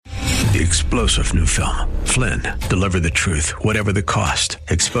the explosive new film, Flynn, deliver the truth, whatever the cost,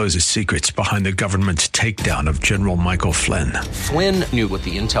 exposes secrets behind the government's takedown of General Michael Flynn. Flynn knew what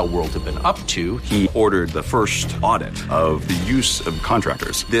the intel world had been up to. He ordered the first audit of the use of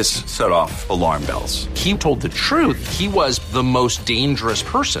contractors. This set off alarm bells. He told the truth. He was the most dangerous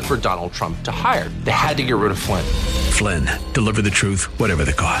person for Donald Trump to hire. They had to get rid of Flynn. Flynn, deliver the truth, whatever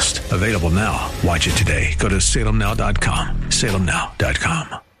the cost. Available now. Watch it today. Go to salemnow.com.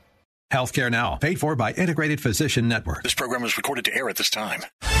 salemnow.com. Healthcare Now, paid for by Integrated Physician Network. This program was recorded to air at this time.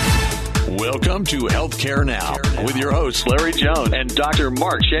 Welcome to Healthcare Now with your hosts, Larry Jones and Dr.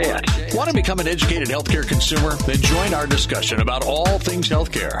 Mark Shayat. Want to become an educated healthcare consumer? Then join our discussion about all things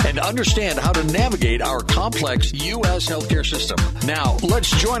healthcare and understand how to navigate our complex U.S. healthcare system. Now,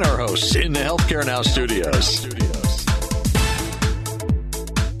 let's join our hosts in the Healthcare Now studios.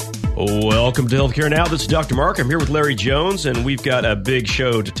 Welcome to Healthcare Now. This is Dr. Mark. I'm here with Larry Jones, and we've got a big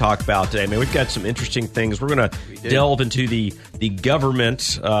show to talk about today. Man, we've got some interesting things. We're going to delve into the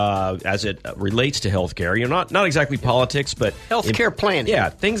government as it relates to healthcare. You know, not exactly politics, but healthcare planning. Yeah,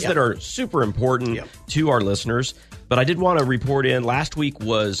 things that are super important to our listeners. But I did want to report in, last week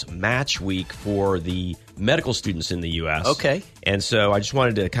was match week for the medical students in the U.S. Okay. And so I just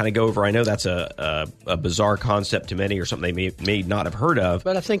wanted to kind of go over, I know that's a bizarre concept to many or something they may not have heard of.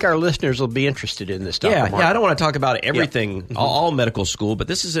 But I think our listeners will be interested in this, Dr. Mark. Yeah, I don't want to talk about everything, all medical school, but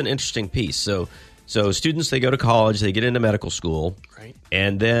this is an interesting piece. So students, they go to college, they get into medical school, right,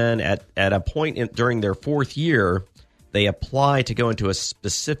 and then at a point during their fourth year, they apply to go into a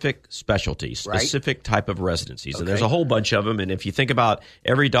specific specialty, specific type of residencies. And there's a whole bunch of them. And if you think about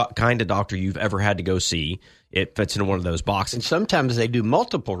every kind of doctor you've ever had to go see, it fits into one of those boxes. And sometimes they do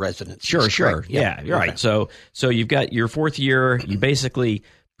multiple residencies. Sure. Yeah, you're right. So you've got your fourth year. You basically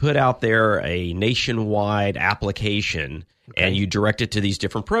put out there a nationwide application, and you direct it to these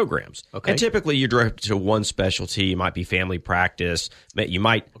different programs. Okay. And typically you direct it to one specialty. It might be family practice. You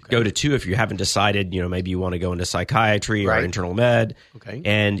might go to two if you haven't decided, maybe you want to go into psychiatry or internal med. Okay.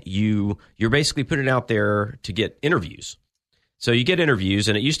 And you're basically putting it out there to get interviews. So you get interviews,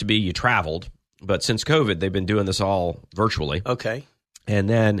 and it used to be you traveled, but since COVID, they've been doing this all virtually. Okay. And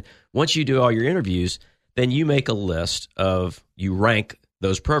then once you do all your interviews, then you make a list of, you rank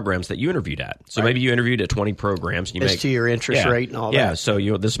those programs that you interviewed at. So maybe you interviewed at 20 programs. And you to your interest rate and all that. Yeah, so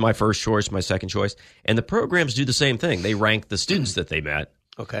this is my first choice, my second choice. And the programs do the same thing. They rank the students that they met.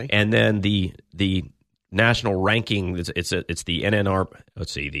 Okay. And then the national ranking, it's the the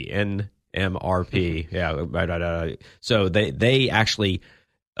NMRP. Yeah. So they actually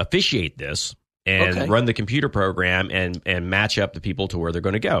officiate this and run the computer program and match up the people to where they're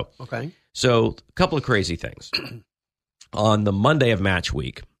going to go. Okay. So a couple of crazy things. On the Monday of match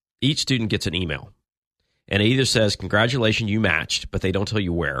week, each student gets an email, and it either says, congratulations, you matched, but they don't tell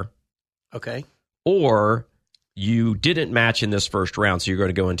you where. Okay. Or you didn't match in this first round, so you're going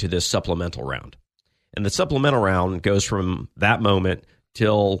to go into this supplemental round. And the supplemental round goes from that moment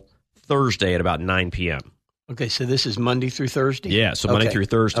till Thursday at about 9 p.m. Okay, so this is Monday through Thursday? Yeah, so Monday through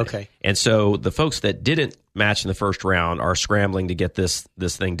Thursday. Okay. And so the folks that didn't match in the first round are scrambling to get this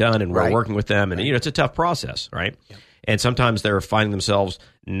thing done, and we're working with them. And, it's a tough process, right? Yeah. And sometimes they're finding themselves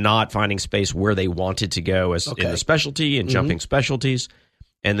not finding space where they wanted to go as in the specialty and jumping specialties.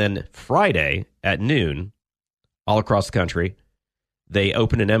 And then Friday at noon, all across the country, they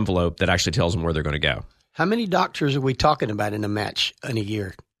open an envelope that actually tells them where they're going to go. How many doctors are we talking about in a match in a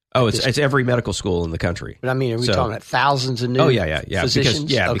year? Oh, it's every medical school in the country. But I mean, are we talking about thousands of new physicians?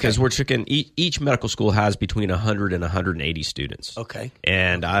 Because we're talking, each medical school has between 100 and 180 students. Okay.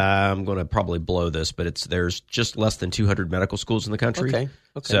 And I'm going to probably blow this, but there's just less than 200 medical schools in the country.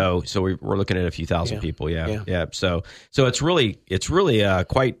 Okay. So we're looking at a few thousand people. Yeah. So it's really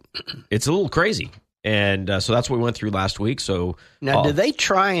quite, it's a little crazy. And so that's what we went through last week. So now, do they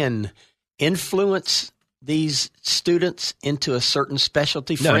try and influence these students into a certain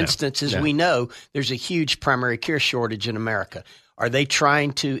specialty? For instance, as we know, there's a huge primary care shortage in America. Are they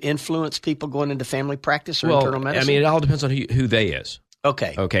trying to influence people going into family practice or internal medicine? I mean, it all depends on who they is.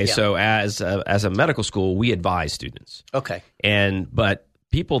 Okay. Yeah. So as a medical school, we advise students. Okay. But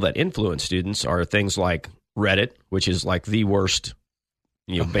people that influence students are things like Reddit, which is like the worst,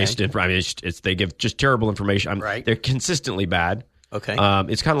 based in. I mean, they give just terrible information. They're consistently bad. Okay.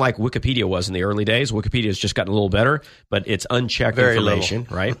 It's kind of like Wikipedia was in the early days. Wikipedia has just gotten a little better, but it's unchecked information,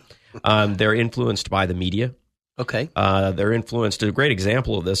 right? They're influenced by the media. Okay. They're influenced. A great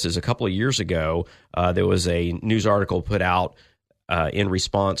example of this is a couple of years ago, there was a news article put out in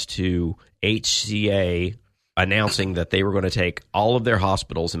response to HCA announcing that they were going to take all of their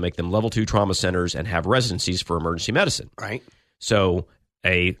hospitals and make them level 2 trauma centers and have residencies for emergency medicine. Right. So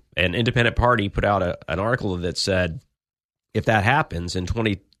an independent party put out an article that said if that happens in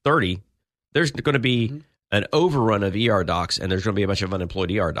 2030, there's going to be an overrun of ER docs, and there's going to be a bunch of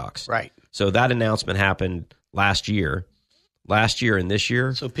unemployed ER docs. Right. So that announcement happened last year and this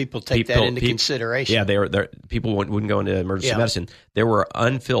year. So people take that into consideration. Yeah, people wouldn't go into emergency medicine. There were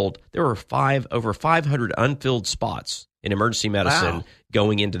over 500 unfilled spots in emergency medicine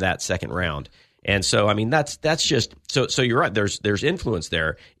going into that second round. And so, I mean, that's just so you're right. There's influence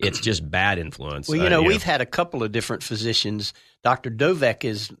there. It's just bad influence. Well, we've had a couple of different physicians. Dr. Dovek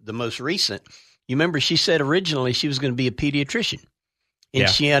is the most recent. You remember she said originally she was going to be a pediatrician, and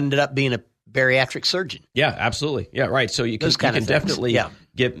she ended up being a bariatric surgeon. Yeah, absolutely. Yeah, right. So you can definitely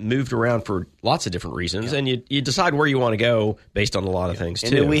get moved around for lots of different reasons, and you decide where you want to go based on a lot of things, too.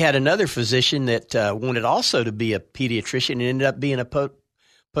 And then we had another physician that wanted also to be a pediatrician and ended up being a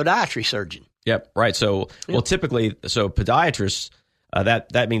podiatry surgeon. Yep, right. So, typically, podiatrists,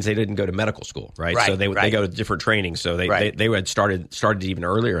 that means they didn't go to medical school, right? So they go to different training. So they had started even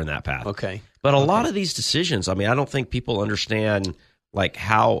earlier in that path. Okay. But a lot of these decisions, I mean, I don't think people understand like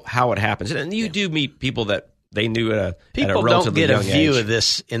how it happens. And you do meet people that they knew at a relatively young age. People don't get a view of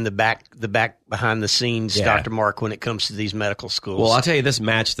this in the back behind the scenes, Dr. Mark, when it comes to these medical schools. Well, I'll tell you, this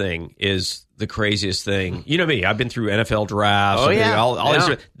match thing is the craziest thing. You know me, I've been through NFL drafts.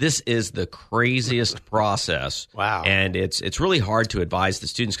 This is the craziest process. Wow. And it's really hard to advise the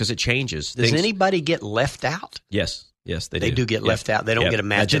students because it changes. Does anybody get left out? Yes. Yes, they do. They do get left out. They don't get a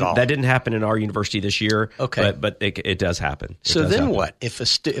match at all. That didn't happen in our university this year. Okay, but it does happen. So then what?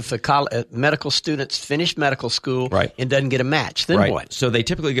 If a medical student's finished medical school and doesn't get a match, then what? So they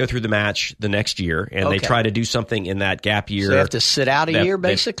typically go through the match the next year, and they try to do something in that gap year. So they have to sit out a year,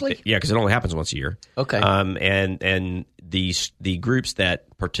 basically. Because it only happens once a year. Okay. And the groups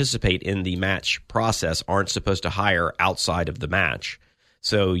that participate in the match process aren't supposed to hire outside of the match.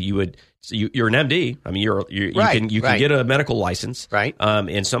 So you're an MD. I mean, you can get a medical license. Right.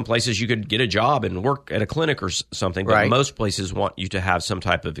 In some places, you could get a job and work at a clinic or something. But most places want you to have some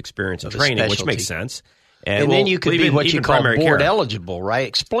type of experience and training, which makes sense. And then you could be what you call board eligible, right?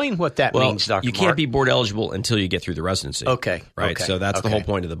 Explain what that means, Dr. You can't be board eligible until you get through the residency. Okay. Right. Okay. So that's the whole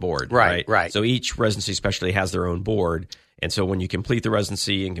point of the board. Right. So each residency specialty has their own board. And so when you complete the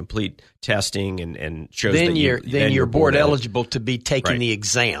residency and complete testing and shows then you're board eligible to be taking the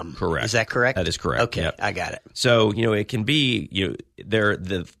exam. Correct. Is that correct? That is correct. Okay, yep. I got it. So it can be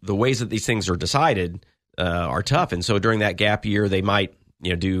the ways that these things are decided are tough. And so during that gap year, they might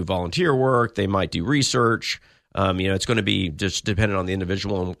do volunteer work, they might do research. It's going to be just dependent on the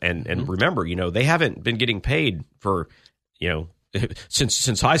individual. And remember, they haven't been getting paid for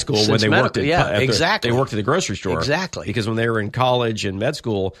since high school when they worked at they worked at the grocery store. Exactly. Because when they were in college and med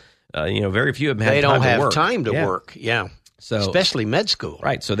school, very few of them had time to work. Yeah. So especially med school.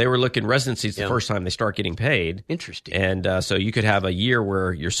 Right. So they were looking residencies the first time they start getting paid. Interesting. And so you could have a year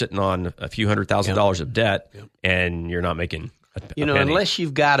where you're sitting on a few $100,000 of debt and you're not making a penny. Unless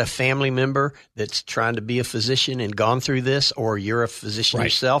you've got a family member that's trying to be a physician and gone through this, or you're a physician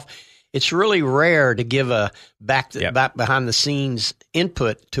yourself, it's really rare to give a back behind the scenes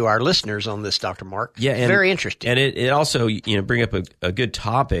input to our listeners on this, Dr. Mark. Yeah, and, very interesting. And it also bring up a good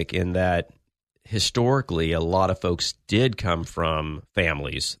topic in that historically a lot of folks did come from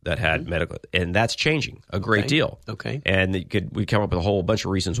families that had medical, and that's changing a great deal. Okay, and we come up with a whole bunch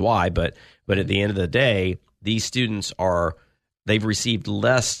of reasons why, but at the end of the day, these students they've received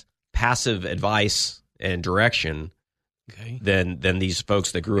less passive advice and direction. Than these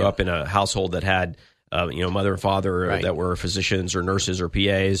folks that grew up in a household that had mother and father that were physicians or nurses or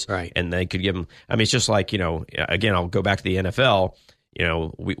PAs, and they could give them. I mean, it's just like again, I'll go back to the NFL.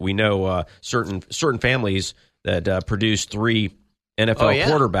 We know certain families that produce 3 NFL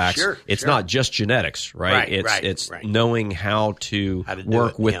quarterbacks. Sure, it's not just genetics, right? It's knowing how to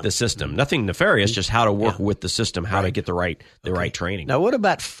work with the system. Nothing nefarious, just how to work with the system, how to get the right training. Now, what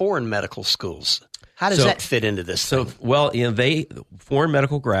about foreign medical schools? How does that fit into this thing? Foreign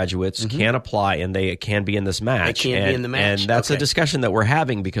medical graduates can apply, and they can be in this match. They can be in the match. And that's a discussion that we're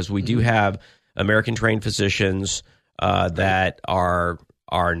having because we do have American-trained physicians that are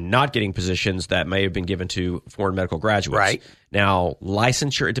not getting positions that may have been given to foreign medical graduates. Right. Now,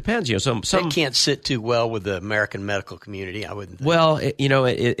 licensure, it depends. Some can't sit too well with the American medical community, I wouldn't think. Well,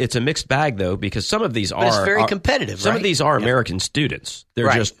 it's a mixed bag, though, because some of these it's very competitive, Some of these are American students.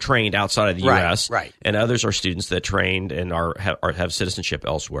 They're just trained outside of the U.S. Right. And others are students that trained and have citizenship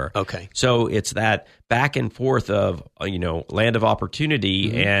elsewhere. Okay. So it's that back and forth of, land of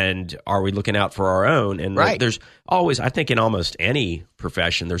opportunity and are we looking out for our own? And there's always, I think in almost any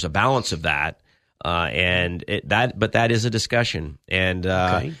profession, there's a balance of that. And that is a discussion, and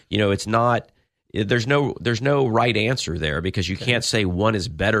it's not. There's no right answer there because you can't say one is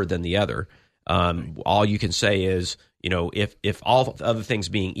better than the other. All you can say is, if all other things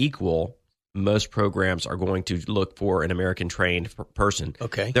being equal, most programs are going to look for an American trained person.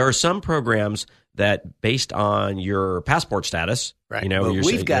 Okay. There are some programs that, based on your passport status, right.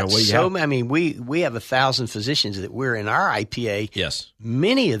 We've got we have 1,000 physicians that we're in our IPA. Yes.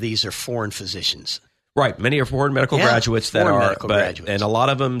 Many of these are foreign physicians. Right. Many are foreign medical graduates graduates. And a lot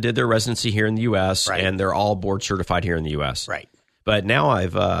of them did their residency here in the U.S. Right. and they're all board certified here in the U.S. Right. But now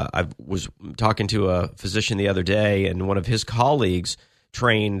I was talking to a physician the other day, and one of his colleagues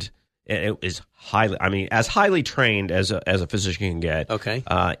trained. It is as highly trained as a physician can get. Okay.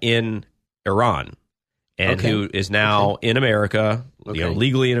 In Iran, and who is now in America,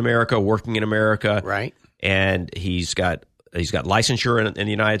 legally in America, working in America. Right. And he's got licensure in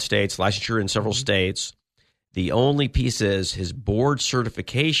the United States, licensure in several states. The only piece is his board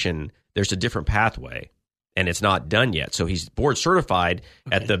certification. There's a different pathway, and it's not done yet. So he's board certified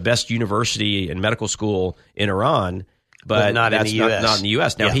at the best university and medical school in Iran. But not in the U.S. Not in the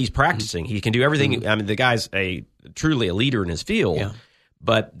U.S. Now he's practicing. He can do everything. I mean, the guy's truly a leader in his field. Yeah.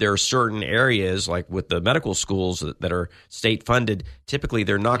 But there are certain areas, like with the medical schools that are state funded. Typically,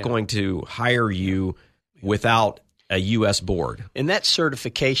 they're not going to hire you without a U.S. board. And that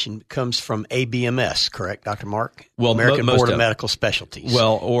certification comes from ABMS, correct, Dr. Mark? Well, American Board of Medical Specialties.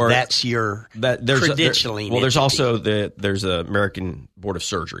 Well, or that's your credentialing. There's also there's the American Board of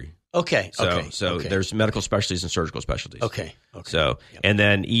Surgery. Okay. So there's medical specialties and surgical specialties. Okay. So and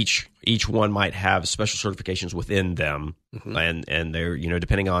then each one might have special certifications within them, and they're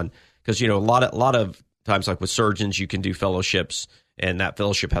depending on, because a lot of times, like with surgeons, you can do fellowships, and that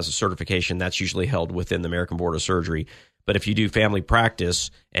fellowship has a certification that's usually held within the American Board of Surgery. But if you do family practice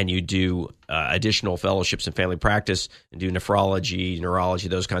and you do additional fellowships in family practice and do nephrology, neurology,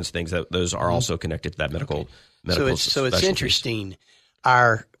 those kinds of things, those are also connected to that medical. So it's interesting.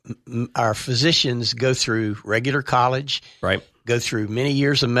 Our physicians go through regular college, right? Go through many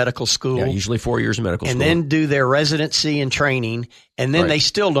years of medical school, usually 4 years of medical school, and then do their residency and training, and then they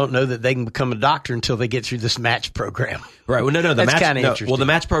still don't know that they can become a doctor until they get through this match program. Right. Well, no, that's kind of interesting. Well, the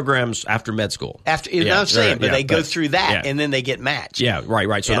match program's after med school. I'm saying, but they go through that, and then they get matched. Yeah,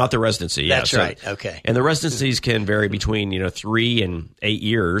 right. So not the residency. Yeah, that's right. Okay. And the residencies can vary between 3 and 8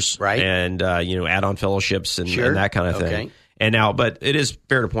 years, right? And add-on fellowships and that kind of thing. Okay. And now, but it is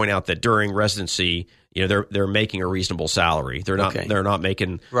fair to point out that during residency, they're making a reasonable salary. They're not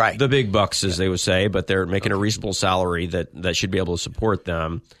making the big bucks, as they would say, but they're making a reasonable salary that should be able to support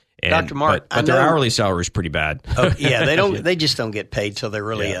them. And, Dr. Mark, but their hourly salary is pretty bad. They just don't get paid till they're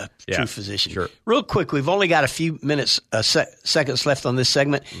really a true physician. Sure. Real quick, we've only got a few minutes, seconds left on this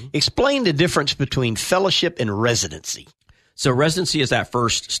segment. Explain the difference between fellowship and residency. So residency is that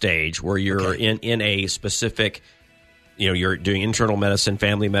first stage where you're in a specific. You're doing internal medicine,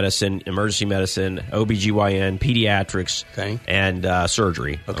 family medicine, emergency medicine, OBGYN, pediatrics, and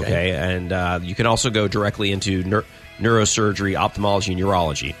surgery. Okay. And you can also go directly into neurosurgery, ophthalmology, and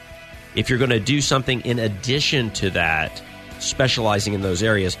urology. If you're going to do something in addition to that, specializing in those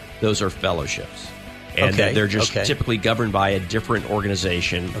areas, those are fellowships. And they're just typically governed by a different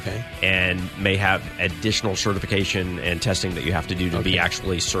organization and may have additional certification and testing that you have to do to be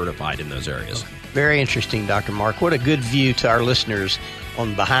actually certified in those areas. Very interesting, Dr. Mark. What a good view to our listeners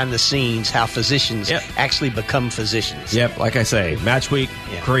on behind the scenes, how physicians actually become physicians. Yep, like I say, match week,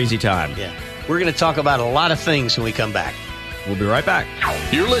 crazy time. Yeah. We're going to talk about a lot of things when we come back. We'll be right back.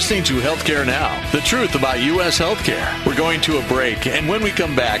 You're listening to Healthcare Now, the truth about U.S. healthcare. We're going to a break, and when we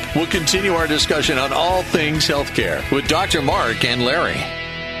come back, we'll continue our discussion on all things healthcare with Dr. Mark and Larry.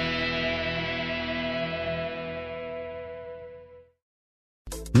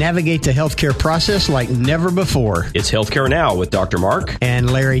 Navigate the healthcare process like never before. It's Healthcare Now with Dr. Mark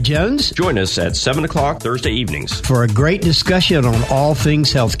and Larry Jones. Join us at 7 o'clock Thursday evenings for a great discussion on all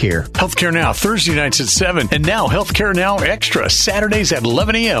things healthcare. Healthcare Now, Thursday nights at 7, and now Healthcare Now Extra, Saturdays at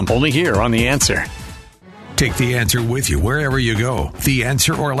 11 a.m., only here on The Answer. Take The Answer with you wherever you go.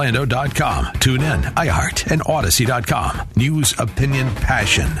 TheAnswerOrlando.com. Tune in, iHeart, and Odyssey.com. News, opinion,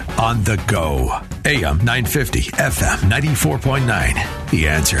 passion on the go. AM 950, FM 94.9. The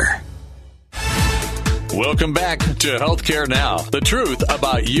Answer. Welcome back to Healthcare Now, the truth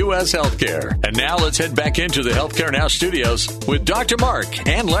about U.S. healthcare. And now let's head back into the Healthcare Now studios with Dr. Mark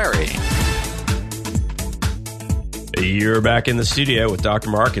and Larry. You're back in the studio with Dr.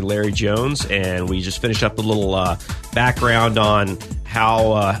 Mark and Larry Jones, and we just finished up a little background on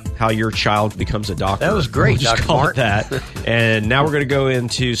how your child becomes a doctor. That was great, Dr. Mark. That. And now we're going to go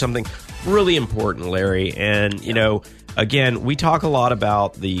into something really important, Larry. And, you know, again, we talk a lot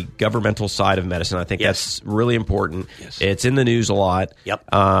about the governmental side of medicine. I think that's really important. Yes. It's in the news a lot. Yep.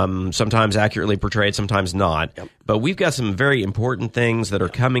 Sometimes accurately portrayed, sometimes not. Yep. But we've got some very important things that are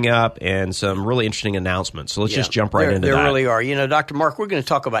coming up and some really interesting announcements. So let's just jump right into that. There really are. You know, Dr. Mark, we're going to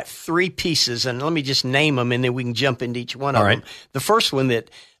talk about 3 pieces, and let me just name them, and then we can jump into each one of them. The first one that,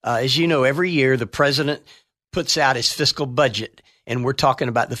 as you know, every year the president puts out his fiscal budget. And we're talking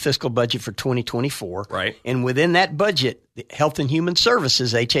about the fiscal budget for 2024. Right. And within that budget, the Health and Human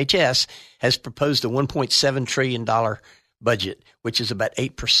Services, HHS, has proposed a $1.7 trillion budget, which is about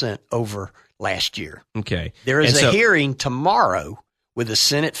 8% over last year. Okay. There is a hearing tomorrow with the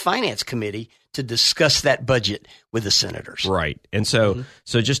Senate Finance Committee to discuss that budget with the senators. Right. And so,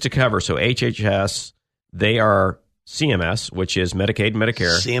 so just to cover, so HHS, they are CMS, which is Medicaid,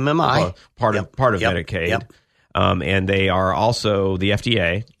 Medicare. CMMI. Part of Medicaid. Yep. And they are also the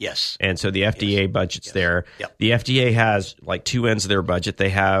FDA. Yes. And so the FDA budget's there. Yep. The FDA has like 2 ends of their budget. They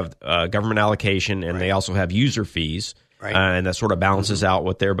have government allocation, and they also have user fees. Right. And that sort of balances out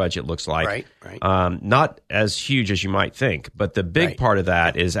what their budget looks like. Right. Not as huge as you might think, but the big part of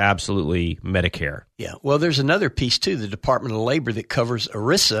that is absolutely Medicare. Yeah. Well, there's another piece, too, the Department of Labor that covers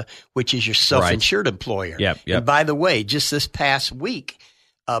ERISA, which is your self-insured employer. Yep. And by the way, just this past week,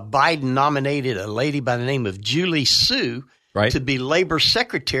 Biden nominated a lady by the name of Julie Su to be labor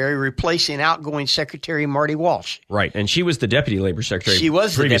secretary, replacing outgoing Secretary Marty Walsh. Right. And she was the deputy labor secretary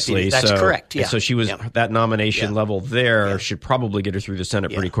previously. The deputy. That's correct. Yeah. So she was that nomination level there should probably get her through the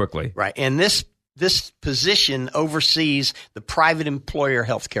Senate pretty quickly. Right. And this position oversees the private employer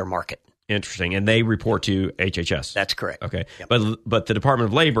healthcare market. Interesting. And they report to HHS. That's correct. Okay. Yep. But the Department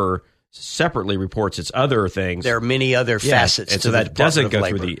of Labor separately reports its other things. There are many other facets. And so that doesn't go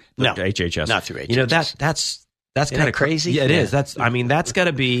through the HHS. Not through HHS. You know, that's kind of crazy. Yeah, it is. That's got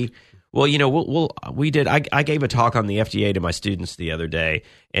to be. Well, you know, I gave a talk on the FDA to my students the other day,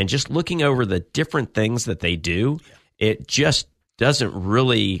 and just looking over the different things that they do, it just doesn't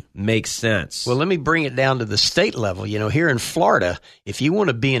really make sense. Well, let me bring it down to the state level. You know, here in Florida, if you want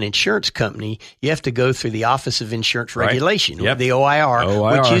to be an insurance company, you have to go through the Office of Insurance Regulation, the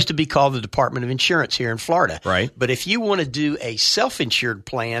OIR, which used to be called the Department of Insurance here in Florida. Right. But if you want to do a self-insured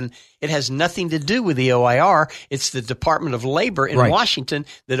plan, it has nothing to do with the OIR. It's the Department of Labor in Washington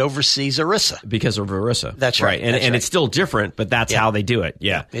that oversees ERISA. Because of ERISA. That's right. And it's still different, but that's how they do it.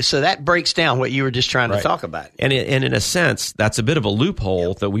 Yeah. So that breaks down what you were just trying to talk about. And in a sense, that's a bit of a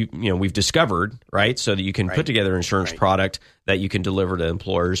loophole that we've discovered, right? So that you can put together an insurance product that you can deliver to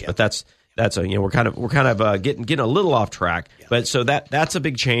employers. But that's we're kind of getting a little off track. But so that's a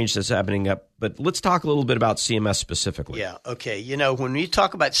big change that's happening up. But let's talk a little bit about CMS specifically. Yeah. Okay. You know, when you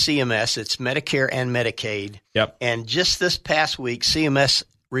talk about CMS, it's Medicare and Medicaid. Yep. And just this past week, CMS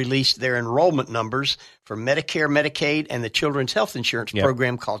released their enrollment numbers for Medicare, Medicaid, and the Children's Health Insurance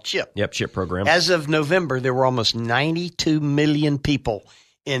program called CHIP. Yep, CHIP program. As of November, there were almost 92 million people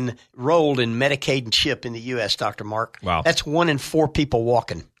enrolled in Medicaid and CHIP in the U.S., Dr. Mark. Wow. That's 1 in 4 people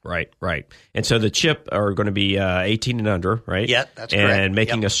walking. Right. And so the CHIP are going to be 18 and under, right? Yeah, that's correct. And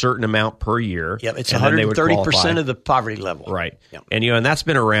making a certain amount per year. Yep, it's 130% of the poverty level. Right. Yep. And that's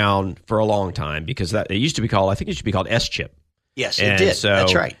been around for a long time because it used to be called S-CHIP. Yes, it did.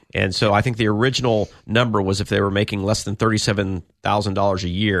 That's right. And so I think the original number was if they were making less than $37,000 a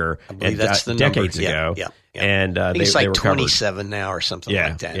year, I believe that's the decades number. ago. Yeah. And I think it's like they 27 now or something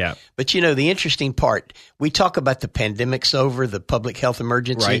like that. Yeah. But you know, the interesting part, we talk about the pandemic's over, the public health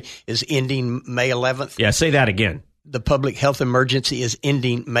emergency is ending May 11th. Yeah, say that again. The public health emergency is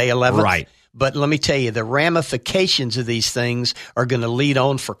ending May 11th. Right. But let me tell you, the ramifications of these things are going to lead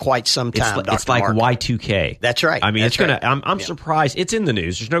on for quite some time. It's like Mark. Y2K. That's right. I mean, it's going to. I'm surprised. It's in the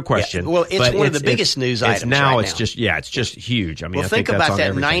news. There's no question. Yeah. Well, it's one of the biggest news items. Now right it's just it's huge. I mean, well, think about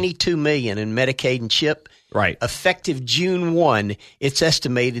that 92 million in Medicaid and CHIP. Right. Effective June 1, it's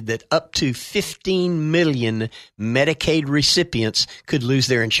estimated that up to 15 million Medicaid recipients could lose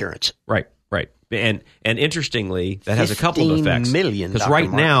their insurance. Right. And interestingly, that has a couple of effects. 15 million. Because right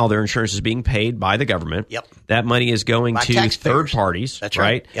now, their insurance is being paid by the government. Yep. That money is going to taxpayers. Third parties. That's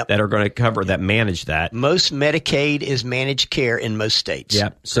right. Yep. That are going to cover, that manage that. Most Medicaid is managed care in most states.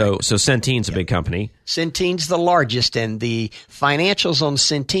 Yep. So Centene's a big company. Centene's the largest, and the financials on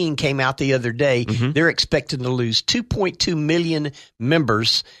Centene came out the other day. Mm-hmm. They're expected to lose 2.2 million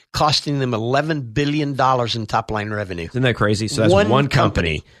members, costing them $11 billion in top-line revenue. Isn't that crazy? So that's one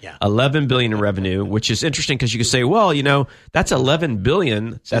company. Yeah. $11 billion in revenue, which is interesting because you could say, well, that's $11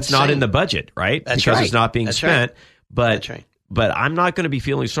 billion. That's not in the budget, right? That's because right. it's not being spent. Right. But I'm not going to be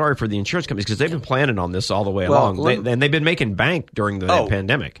feeling sorry for the insurance companies because they've been planning on this all the way along. And they've been making bank during the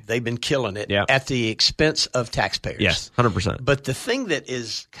pandemic. They've been killing it at the expense of taxpayers. Yes, 100%. But the thing that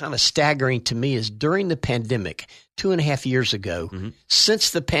is kind of staggering to me is during the pandemic, 2.5 years ago, since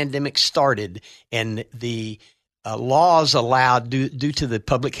the pandemic started and the laws allowed due to the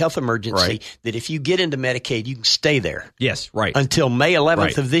public health emergency that if you get into Medicaid, you can stay there. Yes, right. Until May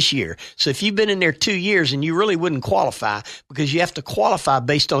 11th of this year. So if you've been in there 2 years and you really wouldn't qualify because you have to qualify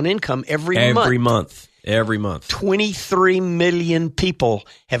based on income every month. Every month. 23 million people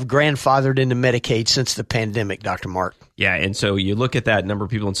have grandfathered into Medicaid since the pandemic, Dr. Mark. Yeah, and so you look at that number of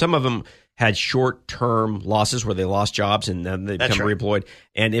people, and some of them had short-term losses where they lost jobs and then they become reemployed.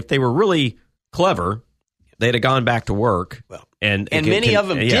 And if they were really clever, they'd have gone back to work. Well, and many of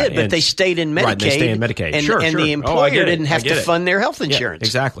them did, but they stayed in Medicaid. Right, they stayed in Medicaid. And, and the employer didn't have to fund their health insurance.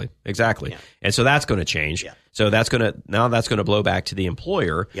 Exactly. Yeah. And so that's going to change. Yeah. So that's going to blow back to the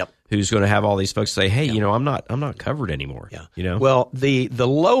employer who's going to have all these folks say, hey, I'm not covered anymore. Yeah. Well, the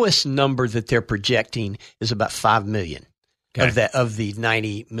lowest number that they're projecting is about 5 million. Okay. Of the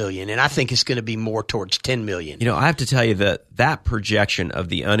 90 million. And I think it's going to be more towards 10 million. I have to tell you that projection of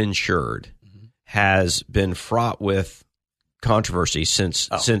the uninsured has been fraught with controversy since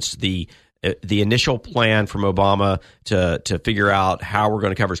the initial plan from Obama to figure out how we're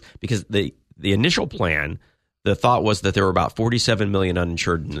going to cover this. Because the initial plan, the thought was that there were about 47 million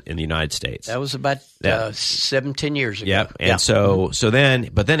uninsured in the United States. That was about 10 years ago. Yep. And so then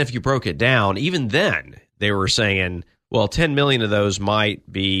if you broke it down, even then they were saying, well, 10 million of those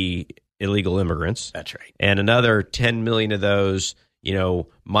might be illegal immigrants. That's right. And another 10 million of those,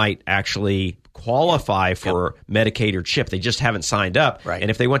 might actually qualify for Medicaid or CHIP. They just haven't signed up. Right.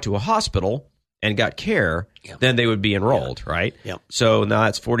 And if they went to a hospital and got care, then they would be enrolled, right? Yep. So now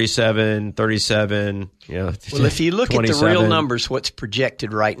it's 47, 37, Well, if you look 27. At the real numbers, what's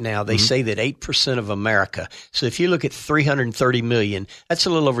projected right now, they say that 8% of America. So if you look at 330 million, that's a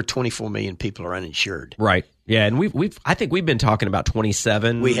little over 24 million people are uninsured. Right. Yeah, and I think we've been talking about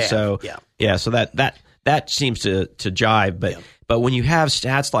 27. We have. So so that seems to jive, but when you have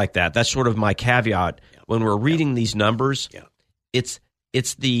stats like that, that's sort of my caveat. When we're reading these numbers, it's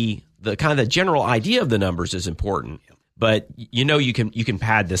the kind of the general idea of the numbers is important, but you can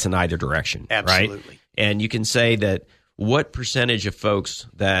pad this in either direction, absolutely. Right? And you can say that what percentage of folks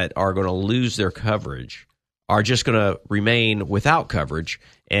that are going to lose their coverage are just going to remain without coverage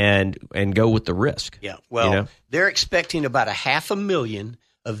and go with the risk. Yeah, well, they're expecting about 500,000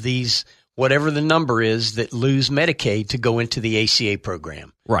 of these, whatever the number is, that lose Medicaid to go into the ACA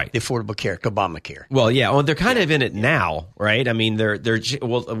program, right? The Affordable Care, Obamacare. Well, yeah, they're kind of in it now, right? I mean, they're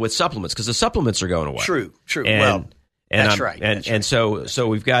with supplements because the supplements are going away. True. And that's right. And so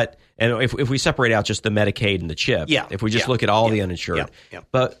we've got, and if we separate out just the Medicaid and the CHIP, if we just look at all the uninsured,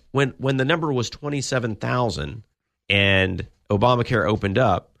 but when the number was 27,000 and Obamacare opened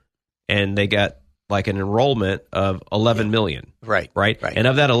up and they got like an enrollment of 11 million. Right. And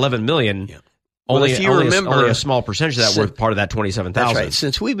of that 11 million, only a small percentage of that were part of that 27,000. That's right.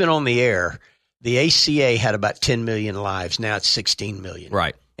 Since we've been on the air, the ACA had about 10 million lives. Now it's 16 million.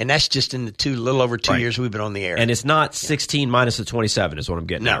 Right. And that's just in the little over 2 years we've been on the air. And it's not 16 minus the 27 is what I'm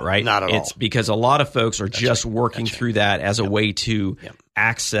getting at, right? Not at all. It's because a lot of folks are just working through that as a way to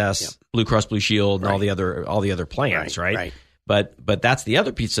access Blue Cross Blue Shield and all the other plans, right? But that's the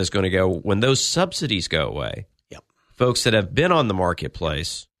other piece that's going to go when those subsidies go away. Folks that have been on the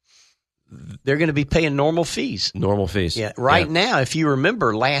marketplace, they're going to be paying normal fees. Yeah. Right now, if you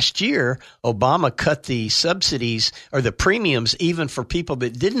remember last year, Obama cut the subsidies or the premiums even for people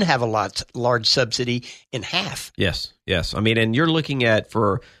that didn't have a large subsidy in half. Yes. I mean, and you're looking at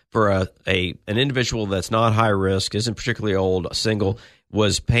for an individual that's not high risk, isn't particularly old, single,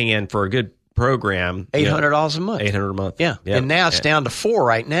 was paying for a good program $800 a month. $800 a month. Yeah. And now it's down to $400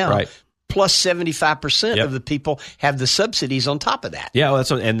 right now. Right. Plus 75% of the people have the subsidies on top of that. Yeah,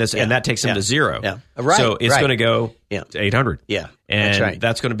 well, and that takes them to zero. Yeah. Right. So it's going to go to 800. Yeah. And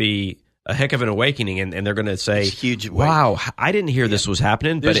that's going to be a heck of an awakening, and they're going to say, it's huge. Wow, I didn't hear this was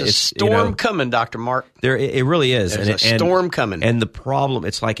happening. There's but a storm coming, Dr. Mark. It really is. There's a storm coming. And the problem,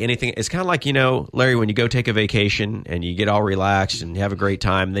 it's like anything. It's kind of like, Larry, when you go take a vacation and you get all relaxed and you have a great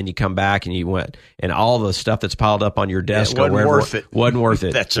time, and then you come back and you went, and all the stuff that's piled up on your desk wasn't worth it. Wasn't worth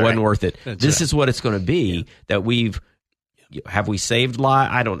it. That's right. Wasn't worth it. This is what it's going to be that have we saved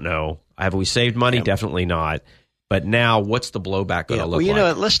I don't know. Have we saved money? Definitely not. But now, what's the blowback going to look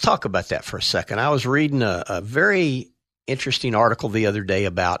like? Let's talk about that for a second. I was reading a very interesting article the other day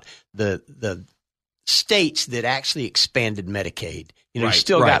about the states that actually expanded Medicaid. You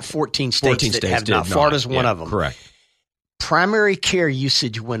still got 14 states that have not. Florida's one of them. Correct. primary care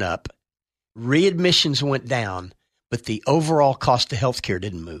usage went up, readmissions went down, but the overall cost of healthcare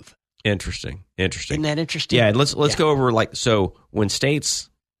didn't move. Interesting. Isn't that interesting? Yeah, let's go over so when states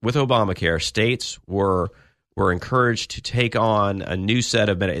with Obamacare, states were encouraged to take on a new set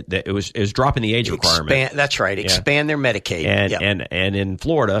of it was dropping the age requirement. That's right. Expand their Medicaid. And in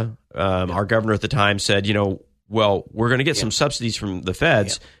Florida, our governor at the time said, well, we're going to get some subsidies from the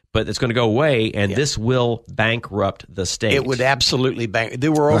feds, but it's going to go away, and this will bankrupt the state. It would absolutely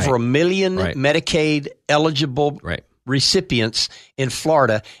There were over 1 million Medicaid eligible recipients in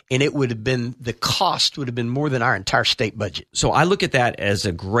Florida, and the cost would have been more than our entire state budget. So I look at that as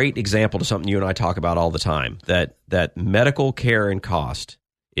a great example to something you and I talk about all the time, that medical care and cost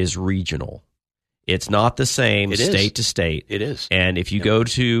is regional. It's not the same state to state. It is. And if you go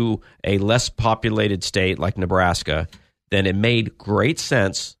to a less populated state like Nebraska, then it made great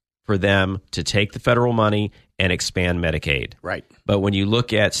sense for them to take the federal money and expand Medicaid. Right. But when you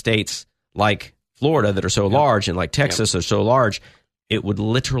look at states like Florida that are so large and like Texas are so large, it would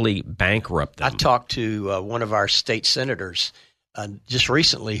literally bankrupt them. I talked to one of our state senators just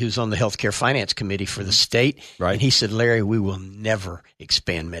recently who's on the Healthcare Finance Committee for the state. Right. And he said, Larry, we will never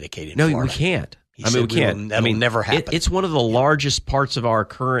expand Medicaid in Florida. No, we can't. We can't. That'll never happen. It's one of the largest parts of our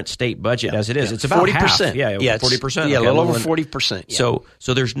current state budget as it is. It's about 40%. half. 40%. Yeah, a little over 40%. Yeah.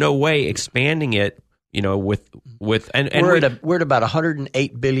 So there's no way expanding it, with and we're at about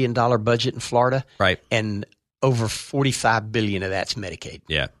 $108 billion budget in Florida. Right. And over $45 billion of that's Medicaid.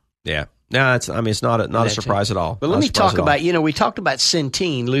 Yeah. No, it's not a surprise at all. But let me talk about, we talked about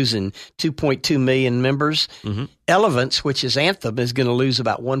Centene losing 2.2 million members. Mm-hmm. Elevance, which is Anthem, is going to lose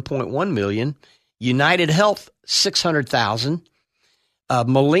about 1.1 million. United Health, 600,000.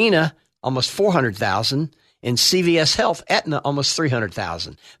 Molina, almost 400,000. And CVS Health, Aetna, almost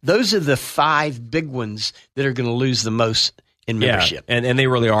 300,000. Those are the 5 big ones that are going to lose the most in membership. Yeah, and they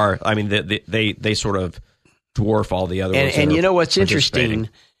really are. I mean, they sort of dwarf all the other ones. And you know what's interesting?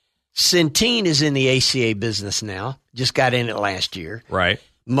 Centene is in the ACA business now. Just got in it last year. Right.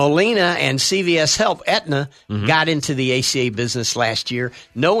 Molina and CVS Health, Aetna, got into the ACA business last year,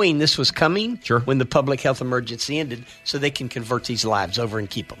 knowing this was coming when the public health emergency ended, so they can convert these lives over and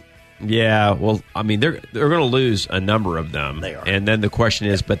keep them. Yeah, well, I mean, they're going to lose a number of them. They are. And then the question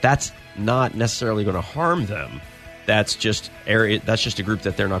is, but that's not necessarily going to harm them. That's just a group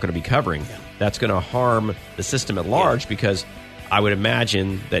that they're not going to be covering. Yeah. That's going to harm the system at large because I would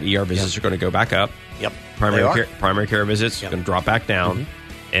imagine that ER visits are going to go back up. Yep. Primary care visits are going to drop back down. Mm-hmm.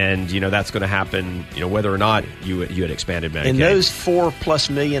 And, that's going to happen, whether or not you had expanded Medicaid. And those 4+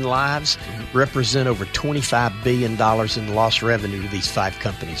 million lives represent over $25 billion in lost revenue to these 5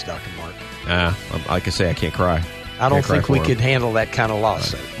 companies, Dr. Mark. Like I say, I can't cry. I don't think we could handle that kind of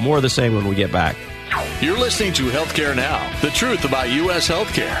loss. Right. More of the same when we get back. You're listening to Healthcare Now, the truth about U.S.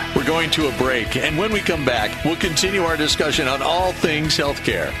 healthcare. We're going to a break, and when we come back, we'll continue our discussion on all things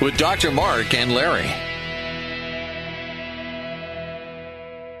healthcare with Dr. Mark and Larry.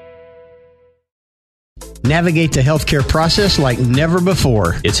 Navigate the healthcare process like never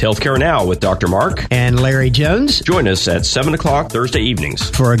before. It's Healthcare Now with Dr. Mark and Larry Jones. Join us at 7 o'clock Thursday evenings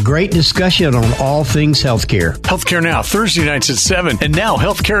for a great discussion on all things healthcare. Healthcare Now, Thursday nights at 7. And now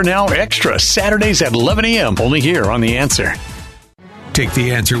Healthcare Now Extra, Saturdays at 11 a.m. Only here on The Answer. Take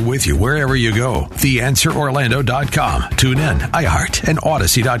The Answer with you wherever you go. TheAnswerOrlando.com. Tune in, iHeart, and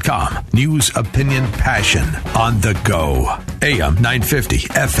Odyssey.com. News, opinion, passion on the go. AM 950,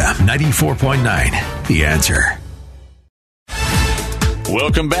 FM 94.9. The Answer.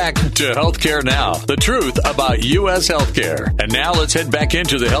 Welcome back to Healthcare Now, the truth about U.S. healthcare. And now let's head back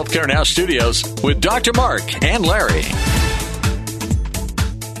into the Healthcare Now studios with Dr. Mark and Larry.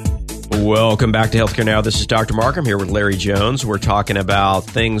 Welcome back to Healthcare Now. This is Dr. Mark. I'm here with Larry Jones. We're talking about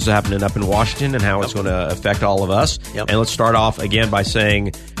things happening up in Washington and how it's going to affect all of us. Yep. And let's start off again by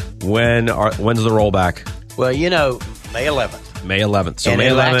saying, when's the rollback? Well, May 11th. May 11th. So and May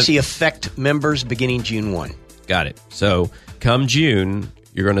 11th, it'll actually affect members beginning June 1. Got it. So come June,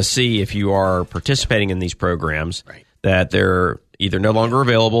 you're going to see if you are participating in these programs that they're either no longer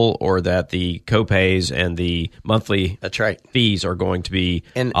available or that the co-pays and the monthly fees are going to be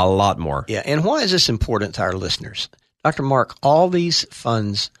a lot more. Yeah, and why is this important to our listeners? Dr. Mark, all these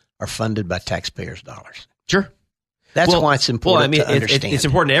funds are funded by taxpayers' dollars. Sure. That's why it's important to understand. It's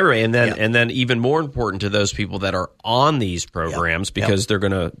important to everybody, and then even more important to those people that are on these programs because they're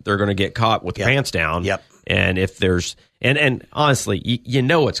gonna get caught with pants down. Yep. And if there's and honestly, you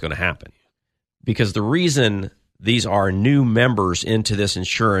know what's going to happen because the reason these are new members into this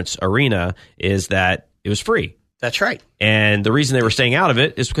insurance arena is that it was free. That's right. And the reason they were staying out of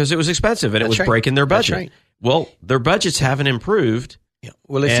it is because it was expensive and it was breaking their budget. That's right. Well, their budgets haven't improved. Yeah.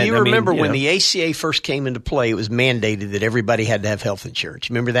 Well, if you remember when the ACA first came into play, it was mandated that everybody had to have health insurance.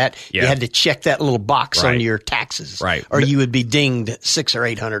 Remember that? Yeah. You had to check that little box on your taxes, or you would be dinged $600 or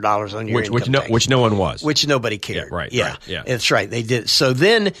 $800 on your income tax. Which no one was. Which nobody cared. Yeah, right. Yeah, right, yeah. That's right. They did. So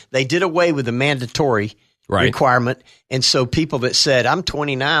then they did away with the mandatory requirement, and so people that said, "I'm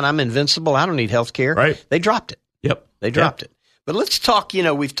 29, I'm invincible, I don't need health care," they dropped it. Yep, they dropped it. But let's talk.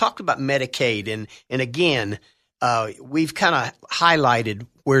 We've talked about Medicaid, and again. We've kind of highlighted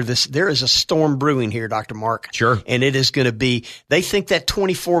where there is a storm brewing here, Dr. Mark. Sure. And it is going to be, they think that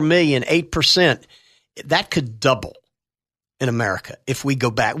 24 million, 8%, that could double in America if we go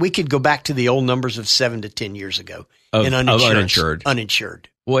back. We could go back to the old numbers of 7 to 10 years ago in uninsured. Uninsured.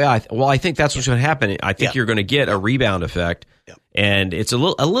 Well, I think that's what's going to happen. I think you're going to get a rebound effect, and it's a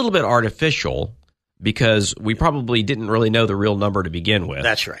little bit artificial. Because we probably didn't really know the real number to begin with.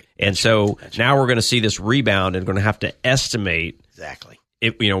 That's right. And so now we're going to see this rebound and going to have to estimate exactly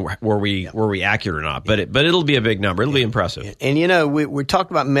if, were we accurate or not. But it'll be a big number. It'll be impressive. And we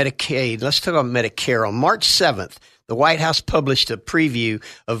talked about Medicaid. Let's talk about Medicare. On March 7th, the White House published a preview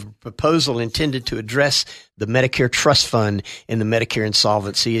of a proposal intended to address the Medicare Trust Fund and the Medicare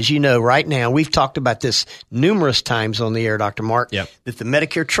insolvency. As you know, right now, we've talked about this numerous times on the air, Dr. Mark, that the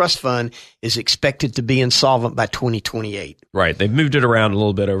Medicare Trust Fund is expected to be insolvent by 2028. Right. They've moved it around a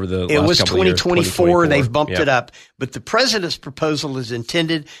little bit over the last couple of years. It was 2024. They've bumped it up. But the president's proposal is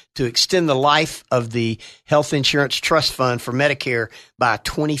intended to extend the life of the Health Insurance Trust Fund for Medicare by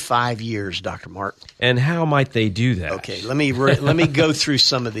 25 years, Dr. Mark. And how might they do that? Okay, let me go through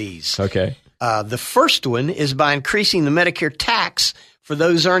some of these. Okay. The first one is by increasing the Medicare tax for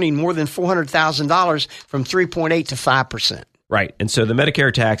those earning more than $400,000 from 3.8 to 5%. Right. And so the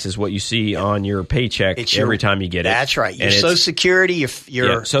Medicare tax is what you see on your paycheck every time you get it. That's right. Your Social Security,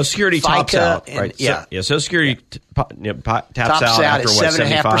 your Social Security FICA, tops out. And, right. Social Security tops out after at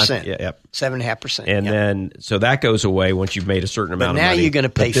 7.5%. Yeah. 7.5%. And then, so that goes away once you've made a certain amount of money. But now you're going to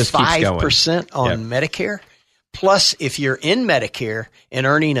pay 5% on Medicare. Plus, if you're in Medicare and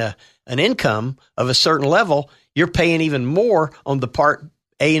earning an income of a certain level, you're paying even more on the Part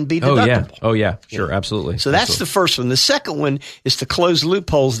A and B deductible. Oh, yeah. Sure, absolutely. So that's the first one. The second one is to close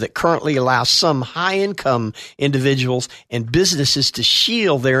loopholes that currently allow some high-income individuals and businesses to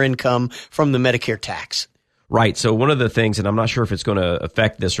shield their income from the Medicare tax. Right. So one of the things, and I'm not sure if it's going to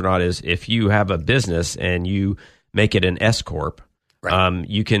affect this or not, is if you have a business and you make it an S corp. Right.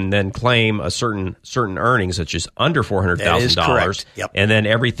 You can then claim a certain earnings, such as under $400,000, and then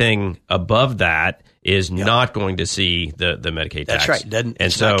everything above that is not going to see the Medicaid tax. That's right.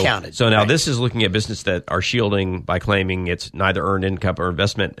 It's not counted. So now this is looking at business that are shielding by claiming it's neither earned income or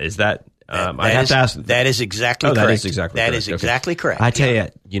investment. Is that? I have to ask. That is exactly correct. That is exactly correct. That is exactly correct. I tell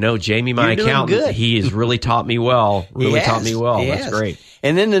you, Jamie, my accountant, he has really taught me well. Taught me well. That's great.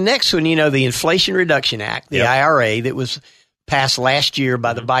 And then the next one, the Inflation Reduction Act, the IRA, that was passed last year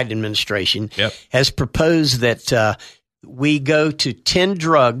by the Biden administration, has proposed that we go to 10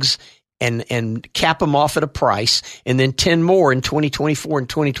 drugs and cap them off at a price, and then 10 more in 2024 and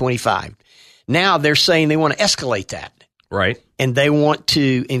 2025. Now they're saying they want to escalate that. Right. And they want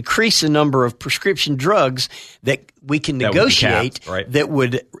to increase the number of prescription drugs that we can negotiate that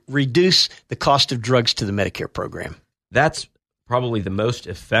would reduce the cost of drugs to the Medicare program. That's probably the most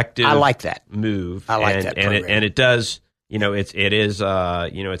effective move. I like that program. And it does...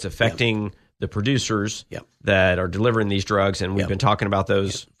 it's affecting the producers that are delivering these drugs, and we've been talking about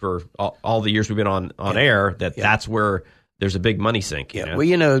those for all the years we've been on air. That's where there's a big money sink.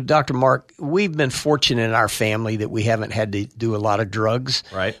 Well, Dr. Mark, we've been fortunate in our family that we haven't had to do a lot of drugs.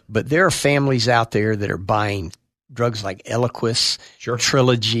 Right. But there are families out there that are buying drugs like Eliquis,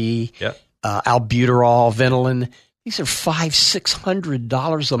 Trilogy, albuterol, Ventolin. These are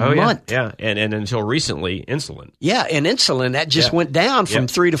 $500-$600 a month. Yeah, and until recently, insulin. Yeah, and insulin that just went down from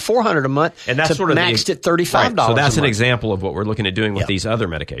 $300 to $400 a month, and that's to maxed at $35. Right. So that's an example of what we're looking at doing with these other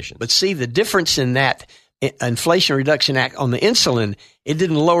medications. But see, the difference in that Inflation Reduction Act on the insulin, it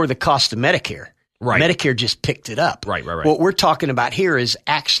didn't lower the cost of Medicare. Right. Medicare just picked it up. Right. What we're talking about here is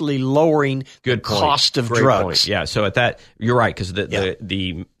actually lowering the cost of drugs. Point. Yeah. So at that, you're right, because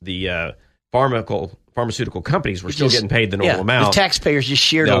the pharmaceutical companies were still getting paid the normal amount. The taxpayers just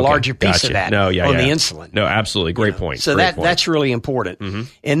shared a larger piece of that on the insulin. No, absolutely. Great point. So that's really important. Mm-hmm.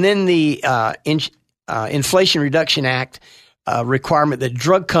 And then the Inflation Reduction Act requirement that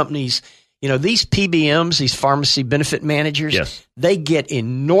drug companies, these PBMs, these pharmacy benefit managers, they get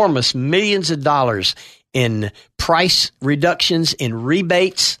enormous millions of dollars in price reductions, in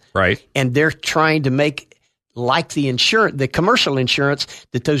rebates. Right. And they're trying to make like the commercial insurance,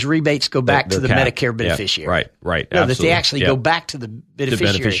 that those rebates go back to the Medicare beneficiary. Right. No, that they actually go back to the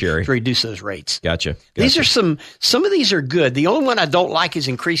beneficiary to reduce those rates. Gotcha. These are some of these are good. The only one I don't like is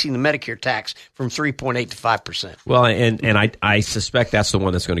increasing the Medicare tax from 3.8 to 5%. Well, and I suspect that's the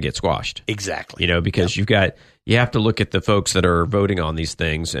one that's going to get squashed. Exactly. Because you have to look at the folks that are voting on these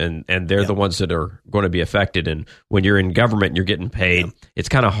things, and they're the ones that are going to be affected. And when you're in government and you're getting paid, it's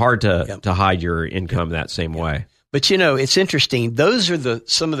kind of hard to hide your income that same way. But, it's interesting. Those are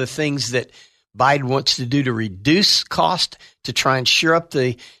some of the things that Biden wants to do to reduce cost to try and shore up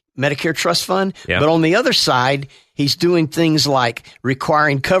the Medicare trust fund. Yeah. But on the other side, he's doing things like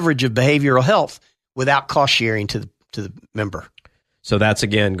requiring coverage of behavioral health without cost sharing to the member. So that's,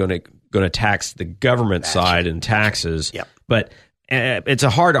 again, going to tax the government side and taxes. Yep. But it's a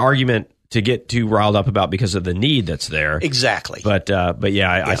hard argument to get too riled up about because of the need that's there. Exactly. But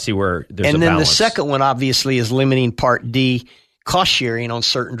I see where there's a balance. And then the second one, obviously, is limiting Part D cost sharing on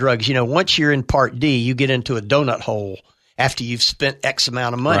certain drugs. Once you're in Part D, you get into a donut hole after you've spent X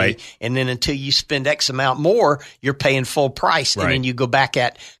amount of money. Right. And then until you spend X amount more, you're paying full price. Right. And then you go back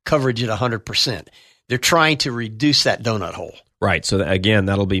at coverage at 100%. They're trying to reduce that donut hole. Right. So, again,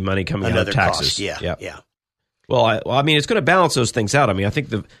 that'll be money coming out of taxes. Cost. Yeah. Well, I mean, it's going to balance those things out. I mean, I think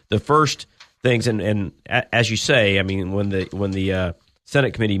the first things, and as you say, I mean, when the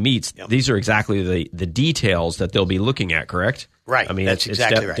Senate committee meets, these are exactly the details that they'll be looking at, correct? Right. I mean, that's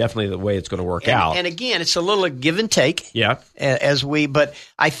exactly right. Definitely the way it's going to work out. And again, it's a little give and take. Yeah. But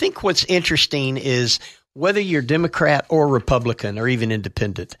I think what's interesting is whether you're Democrat or Republican or even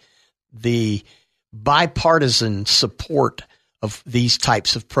independent, the bipartisan support of these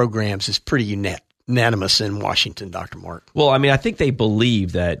types of programs is pretty unanimous in Washington, Dr. Mark. Well, I mean, I think they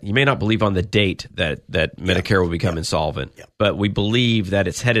believe that you may not believe on the date that Medicare will become insolvent, but we believe that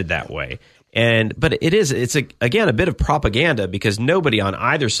it's headed that way. But it's again a bit of propaganda because nobody on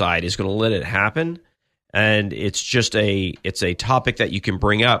either side is going to let it happen, and it's just a topic that you can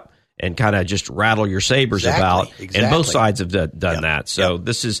bring up and kind of just rattle your sabers about. Exactly. And both sides have done that. So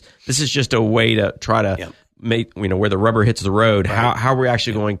this is just a way to try to. Make, where the rubber hits the road, how are we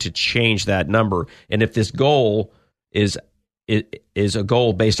actually going to change that number? And if this goal is a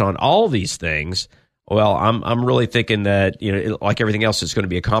goal based on all these things, well, I'm really thinking that like everything else, it's going to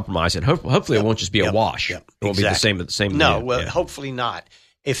be a compromise, and hopefully it won't just be a wash. It won't be the same. No, hopefully not.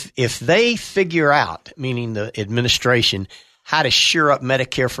 If they figure out, meaning the administration, how to shore up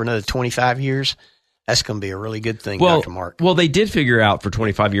Medicare for another 25 years. That's going to be a really good thing, Dr. Mark. Well, they did figure out for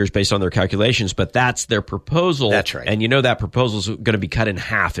 25 years based on their calculations, but that's their proposal. That's right. And that proposal is going to be cut in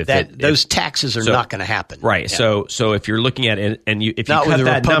half. Those taxes are not going to happen. Right. Yeah. So if you're looking at it, and if you not cut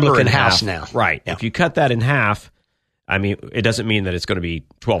that number in half, now. Right. Yeah. If you cut that in half, I mean, it doesn't mean that it's going to be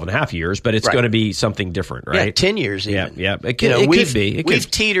 12 and a half years, but it's going to be something different, right? Yeah, 10 years even. Yeah. It could be. We've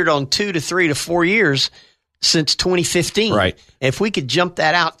teetered on 2 to 3 to 4 years since 2015. Right. If we could jump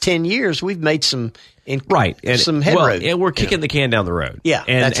that out 10 years, we've made some some headroom. Well, and we're kicking the can down the road. Yeah,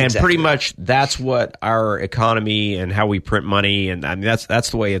 and pretty much that's what our economy and how we print money, and I mean that's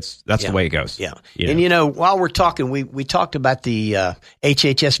the way the way it goes. Yeah, and while we're talking, we talked about the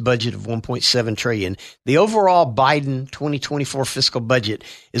HHS budget of $1.7 trillion. The overall Biden 2024 fiscal budget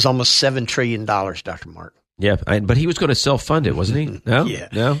is almost $7 trillion, Dr. Mark. Yeah, but he was going to self-fund it, wasn't he? No? Yeah.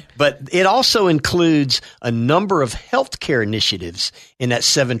 No? But it also includes a number of healthcare initiatives in that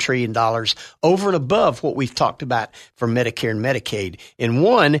 $7 trillion over and above what we've talked about for Medicare and Medicaid. And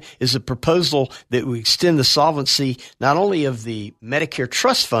one is a proposal that we extend the solvency not only of the Medicare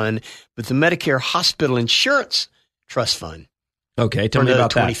Trust Fund, but the Medicare Hospital Insurance Trust Fund. Okay, tell me about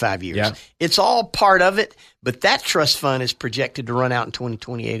 25 years. Yeah. It's all part of it, but that trust fund is projected to run out in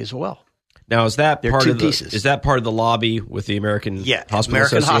 2028 as well. Now, is that part of pieces. Is that part of the lobby with the American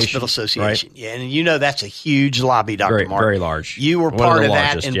Hospital Association? Right? Yeah, and that's a huge lobby, Dr. Mark. Very large. You were part of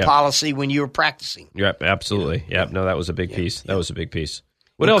that in policy when you were practicing. Yep, absolutely. Yep. No, that was a big piece. That was a big piece.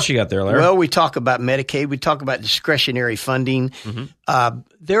 What else you got there, Larry? Well, we talk about Medicaid. We talk about discretionary funding. Mm-hmm.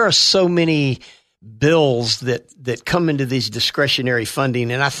 There are so many bills that come into these discretionary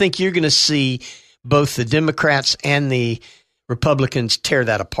funding, and I think you're going to see both the Democrats and the Republicans tear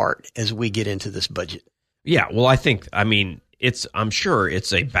that apart as we get into this budget. Yeah, well, I'm sure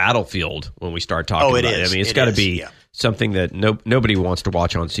it's a battlefield when we start talking about it. I mean, it's got to be something that nobody wants to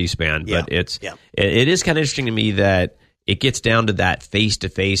watch on C-SPAN, but it is kind of interesting to me that it gets down to that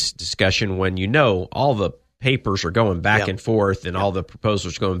face-to-face discussion when all the papers are going back and forth and all the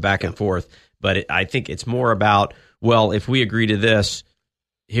proposals are going back and forth. But I think it's more about, well, if we agree to this,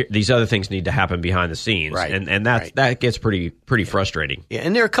 these other things need to happen behind the scenes, right. and that gets pretty frustrating. Yeah,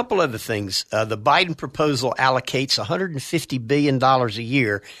 and there are a couple other things. The Biden proposal allocates $150 billion a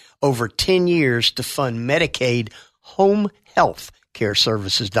year over 10 years to fund Medicaid home health care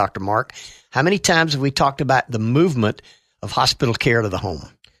services. Dr. Mark, how many times have we talked about the movement of hospital care to the home?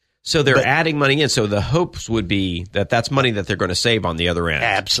 So they're adding money in. So the hopes would be that that's money that they're going to save on the other end.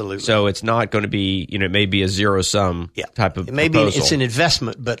 Absolutely. So it's not going to be, it may be a zero-sum type of Maybe proposal. it's an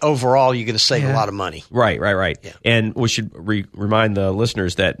investment, but overall you're going to save a lot of money. Right. Yeah. And we should remind the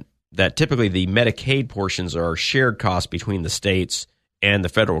listeners that typically the Medicaid portions are shared costs between the states and the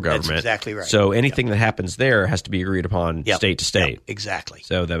federal government. That's exactly right. So anything that happens there has to be agreed upon state to state. Yep, exactly.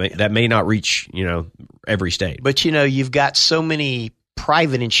 So that may not reach, every state. But, you've got so many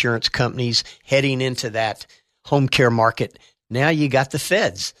private insurance companies heading into that home care market. Now you got the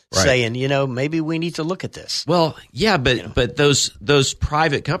feds saying, maybe we need to look at this. Well, yeah, but those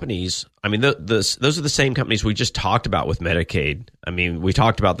private companies, I mean, those are the same companies we just talked about with Medicaid. I mean, we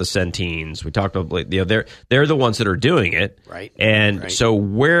talked about the Centenes. We talked about they're the ones that are doing it, right? And so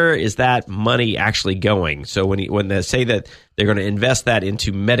where is that money actually going? So when they say that they're going to invest that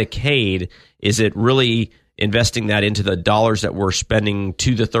into Medicaid, is it really investing that into the dollars that we're spending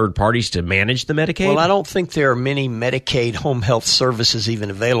to the third parties to manage the Medicaid? Well, I don't think there are many Medicaid home health services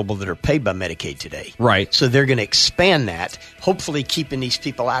even available that are paid by Medicaid today. Right. So they're going to expand that, hopefully keeping these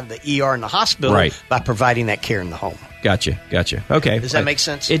people out of the ER and the hospital by providing that care in the home. Gotcha. Okay. Does that make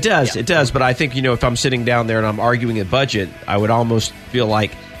sense? It does. Yeah. It does. But I think, if I'm sitting down there and I'm arguing a budget, I would almost feel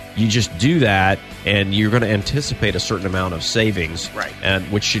like you just do that and you're going to anticipate a certain amount of savings, and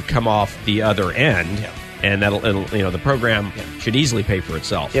which should come off the other end. Yeah. And it'll the program should easily pay for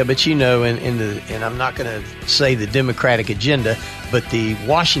itself. Yeah, but and I'm not going to say the Democratic agenda, but the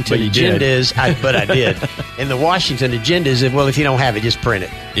Washington agenda is. I did. And the Washington agenda is, if you don't have it, just print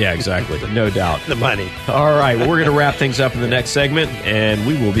it. Yeah, exactly. No doubt. The money. All right. Well, we're going to wrap things up in the next segment, and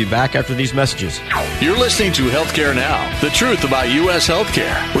we will be back after these messages. You're listening to Healthcare Now, the truth about U.S.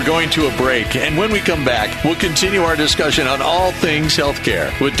 healthcare. We're going to a break, and when we come back, we'll continue our discussion on all things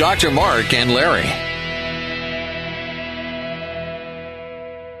healthcare with Dr. Mark and Larry.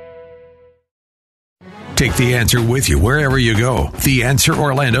 Take The Answer with you wherever you go.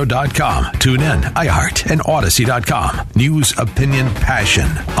 TheAnswerOrlando.com. Tune in, iHeart, and Odyssey.com. News, opinion, passion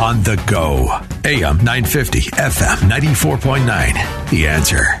on the go. AM 950, FM 94.9. The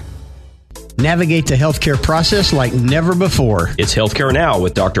Answer. Navigate the healthcare process like never before. It's Healthcare Now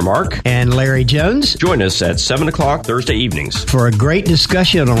with Dr. Mark and Larry Jones. Join us at 7 o'clock Thursday evenings for a great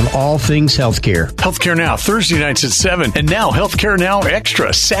discussion on all things healthcare. Healthcare Now, Thursday nights at 7. And now Healthcare Now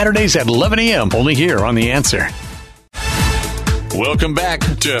Extra, Saturdays at 11 a.m. Only here on The Answer. Welcome back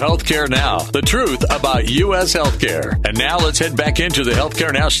to Healthcare Now, the truth about U.S. healthcare. And now let's head back into the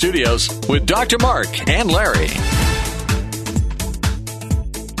Healthcare Now studios with Dr. Mark and Larry.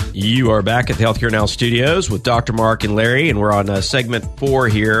 You are back at the Healthcare Now studios with Dr. Mark and Larry, and we're on segment 4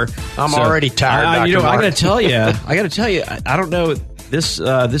 here. I'm already tired, Dr. Mark. I got to tell you, I don't know. This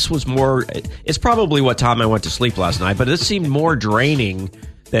was more. It's probably what time I went to sleep last night, but this seemed more draining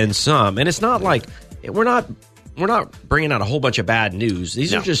than some. And it's not like we're not bringing out a whole bunch of bad news.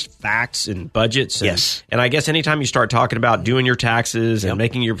 These are just facts and budgets. And, and I guess anytime you start talking about doing your taxes and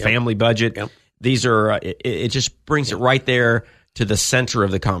making your family budget, these are. It just brings it right there to the center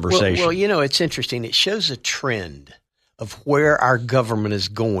of the conversation. Well, it's interesting. It shows a trend of where our government is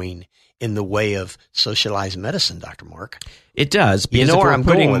going in the way of socialized medicine, Dr. Mark. It does, because if we're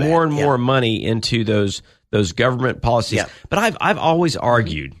putting more and more money into those government policies. Yeah. But I've always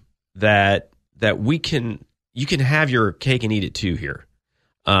argued that you can have your cake and eat it too here.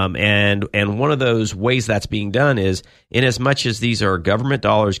 And one of those ways that's being done is, in as much as these are government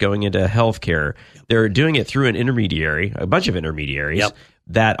dollars going into healthcare, they're doing it through a bunch of intermediaries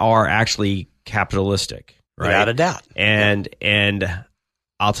that are actually capitalistic, right? Without a doubt. And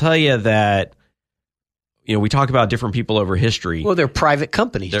I'll tell you that, we talk about different people over history. Well, they're private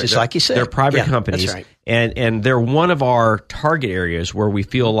companies, just like you said. They're private companies. That's right. And they're one of our target areas where we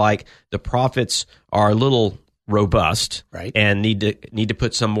feel like the profits are a little robust, right, and need to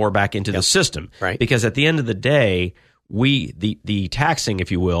put some more back into the system, right? Because at the end of the day, the taxing,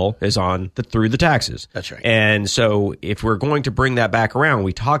 if you will, is through the taxes. That's right. And so if we're going to bring that back around,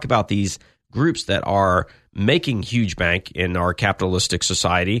 we talk about these groups that are making huge bank in our capitalistic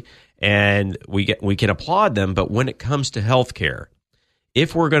society, and we can applaud them. But when it comes to healthcare,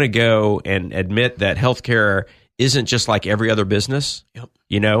 if we're going to go and admit that healthcare isn't just like every other business,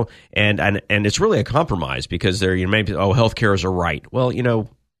 and it's really a compromise, because maybe healthcare is a right. Well,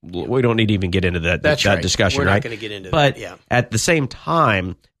 we don't need to even get into that discussion. We're not going to get into that. But at the same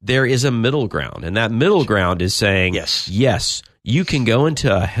time, there is a middle ground, and that middle ground is saying, yes, you can go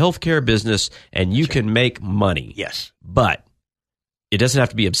into a healthcare business and you can make money. Yes, but it doesn't have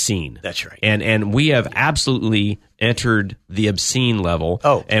to be obscene. That's right. And we have absolutely entered the obscene level.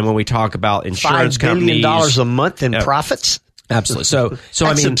 Oh, and when we talk about insurance companies, $5 billion a month in profits. Absolutely. So that's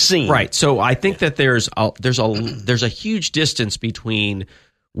I mean, obscene. Right. So I think that there's a huge distance between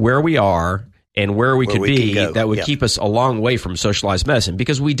where we are and where we could be that would keep us a long way from socialized medicine,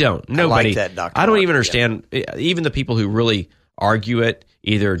 because we don't. Nobody. I like that, Dr. I don't Mark. even understand. Even the people who really argue it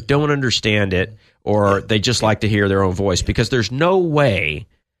either don't understand it or they just like to hear their own voice, because there's no way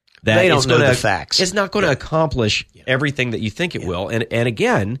that they don't know the facts. It's not going to accomplish everything that you think it will. And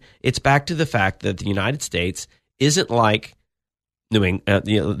again, it's back to the fact that the United States isn't like the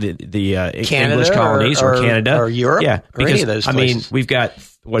English colonies or Canada or Europe, because or any of those places. I mean, we've got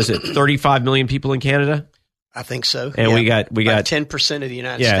 35 million people in Canada. I think so. And we got 10% of the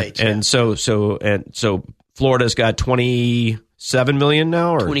United States. And so Florida's got 27 million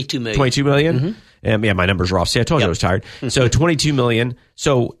now, or 22 million. 22 million. Mm-hmm. And my numbers are off. See, I told you I was tired. So 22 million.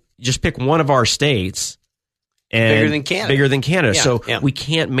 So just pick one of our states. And bigger than Canada. So we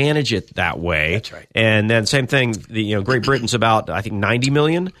can't manage it that way. That's right. And then same thing, Great Britain's about, I think, 90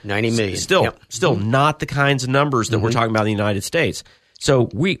 million. 90 million. Still not the kinds of numbers that we're talking about in the United States. So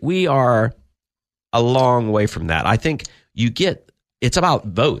we are a long way from that. I think it's about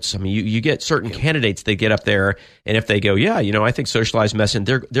votes. I mean, you get certain candidates, they get up there, and if they go, I think socialized medicine,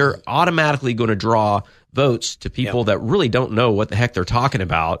 they're automatically going to draw votes to people that really don't know what the heck they're talking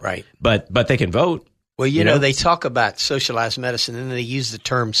about. Right. But they can vote. Well, you know, they talk about socialized medicine and they use the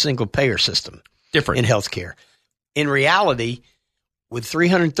term single payer system. Different. In healthcare. In reality, with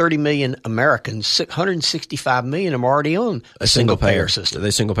 330 million Americans, 165 million are already on a single payer system.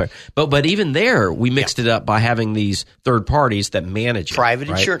 The single payer. But even there, we mixed it up by having these third parties that manage it. Private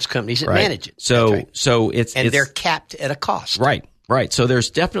insurance companies that manage it. So it's they're capped at a cost. Right. So there's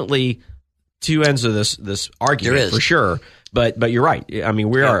definitely two ends of this argument for sure. But you're right. I mean,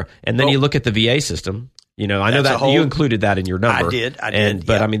 we are. And then you look at the VA system. I know that you included that in your number. I did.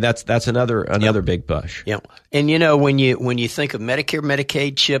 But I mean, that's another big push. Yeah. And when you think of Medicare,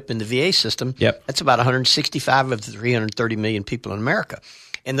 Medicaid, CHIP, and the VA system, that's about 165 of the 330 million people in America,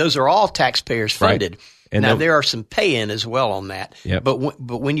 and those are all taxpayers funded. Right. And now there are some pay-in as well on that. Yep.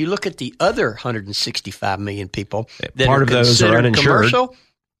 But when you look at the other 165 million people that part are of those are uninsured. Commercial,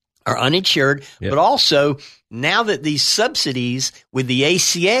 are uninsured, but also now that these subsidies with the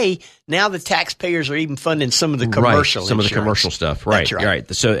ACA, now the taxpayers are even funding some of the commercial some of the commercial stuff. Right. That's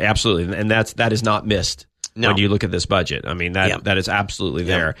right. So absolutely, and that is not missed when you look at this budget. I mean that is absolutely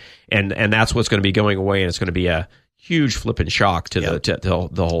there, and that's what's going to be going away, and it's going to be a huge flipping shock to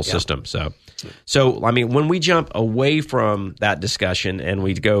the whole system. So I mean, when we jump away from that discussion and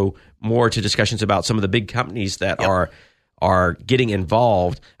we go more to discussions about some of the big companies that are getting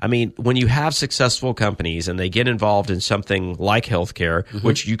involved. I mean, when you have successful companies and they get involved in something like healthcare,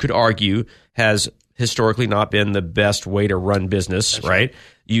 which you could argue has historically not been the best way to run business, right?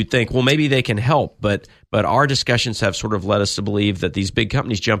 You'd think, well, maybe they can help, but our discussions have sort of led us to believe that these big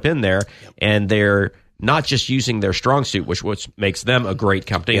companies jump in there and they're not just using their strong suit, which makes them a great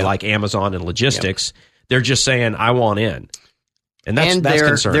company like Amazon and logistics. They're just saying, I want in. And that's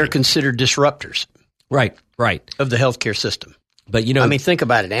concerning. They're considered disruptors. Right. Of the healthcare system. But, I mean, think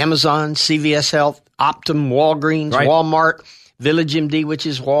about it. Amazon, CVS Health, Optum, Walgreens, Walmart, Village MD, which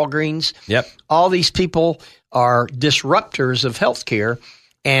is Walgreens. Yep. All these people are disruptors of healthcare,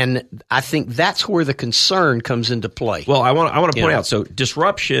 and I think that's where the concern comes into play. Well, I want to point out, so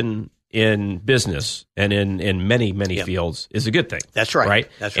disruption in business and in many fields is a good thing. That's right. Right?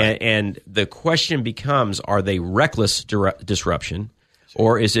 That's right. And the question becomes, are they reckless disruption?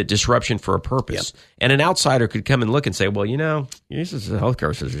 Or is it disruption for a purpose? Yep. And an outsider could come and look and say, well, this is the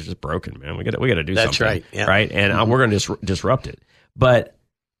healthcare system is just broken, man. We got to do something. That's right. Yeah. Right? And we're going to disrupt it. But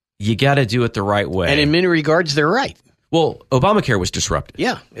you got to do it the right way. And in many regards, they're right. Well, Obamacare was disrupted.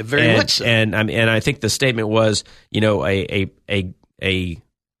 Yeah, very much so. And I think the statement was, a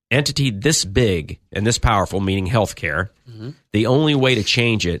entity this big and this powerful, meaning healthcare, the only way to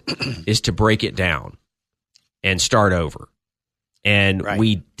change it is to break it down and start over. And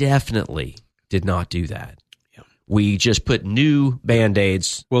we definitely did not do that. Yeah. We just put new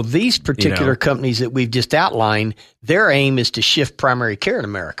Band-Aids. Well, these particular companies that we've just outlined, their aim is to shift primary care in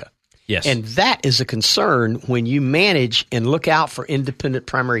America. Yes. And that is a concern when you manage and look out for independent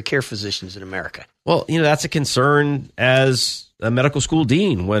primary care physicians in America. Well, that's a concern as a medical school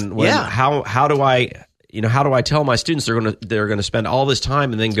dean. How do I how do I tell my students they're going to spend all this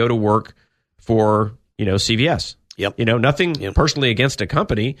time and then go to work for, CVS? Yep. Nothing personally against a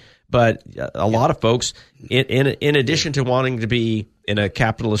company, but a lot of folks, in addition to wanting to be in a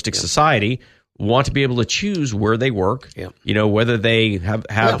capitalistic society, want to be able to choose where they work, whether they have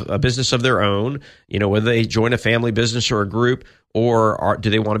a business of their own, whether they join a family business or a group, or do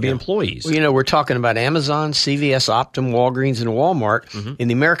they want to be employees? Well, we're talking about Amazon, CVS, Optum, Walgreens, and Walmart. Mm-hmm. And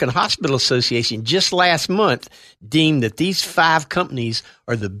the American Hospital Association just last month deemed that these 5 companies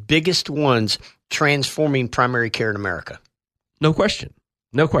are the biggest ones transforming primary care in America. No question.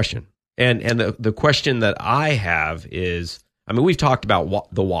 And the question that I have is, we've talked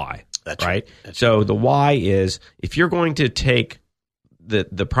about the why. That's right. So the why is, if you're going to take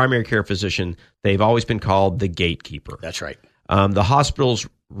the primary care physician, they've always been called the gatekeeper. That's right. The hospitals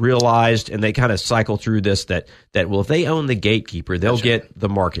realized, and they kind of cycle through this, that if they own the gatekeeper, they'll get the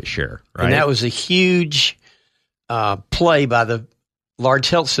market share. Right. And that was a huge play by the large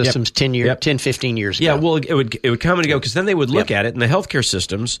health systems 10, 15 years ago. Yeah, well, it would come and go, because then they would look at it, and the healthcare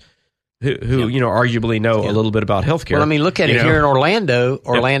systems, who arguably know a little bit about healthcare. Well, look at it here in Orlando.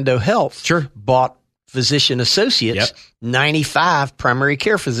 Orlando Health bought Physician Associates, 95 primary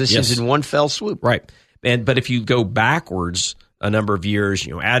care physicians in one fell swoop. Right. But if you go backwards a number of years,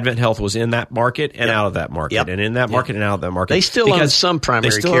 Advent Health was in that market and out of that market, and in that market and out of that market. They still own some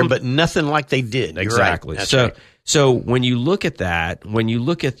primary care, but nothing like they did. Exactly. Right. So when you look at that, when you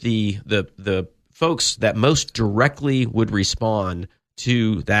look at the folks that most directly would respond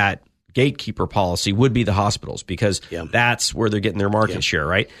to that gatekeeper policy would be the hospitals, because that's where they're getting their market share,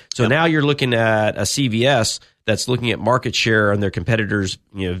 right? So now you're looking at a CVS that's looking at market share and their competitors,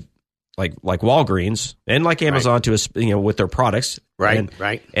 like Walgreens and like Amazon with their products,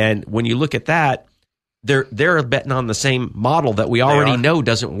 right? And when you look at that, they're betting on the same model that we already know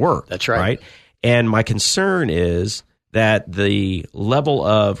doesn't work. That's right. And my concern is that the level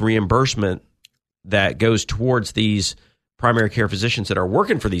of reimbursement that goes towards these primary care physicians that are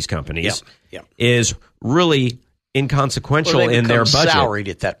working for these companies is really inconsequential in their budget. Salaried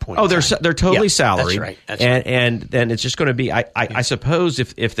at that point. Oh, they're totally salaried. That's right. And then it's just going to be. I suppose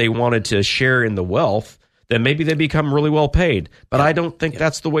if they wanted to share in the wealth, then maybe they become really well paid. But I don't think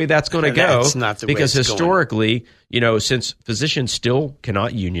that's the way that's going to go. That's not the way because it's historically, since physicians still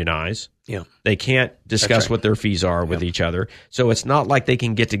cannot unionize, they can't discuss what their fees are with each other. So it's not like they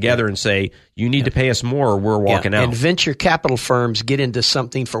can get together and say, "You need to pay us more, or we're walking out." And venture capital firms get into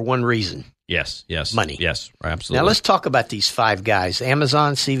something for one reason. Yes. Money. Yes, absolutely. Now let's talk about these 5 guys: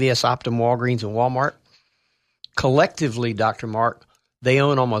 Amazon, CVS, Optum, Walgreens, and Walmart. Collectively, Dr. Mark, they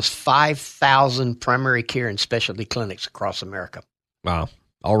own almost 5,000 primary care and specialty clinics across America. Wow.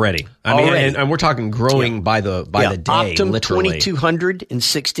 Already. I mean, and we're talking growing by the day, Optum, literally. 2,200 in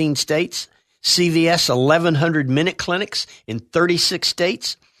 16 states. CVS, 1,100 minute clinics in 36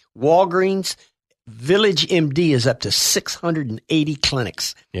 states. Walgreens, Village MD is up to 680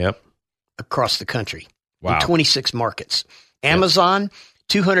 clinics across the country in 26 markets. Amazon,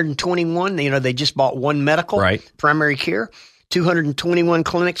 221. They just bought One Medical, primary care. 221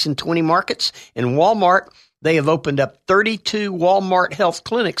 clinics in 20 markets. And Walmart, they have opened up 32 Walmart health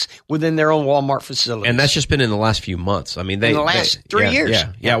clinics within their own Walmart facilities. And that's just been in the last few months. I mean, in the last 3 years.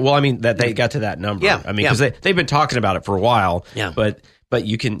 Yeah. Well, that they got to that number. Because they've been talking about it for a while. Yeah. But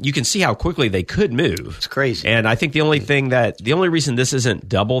you can see how quickly they could move. It's crazy. And I think the only reason this isn't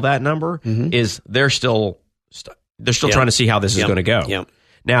double that number is they're still trying to see how this is going to go. Yeah.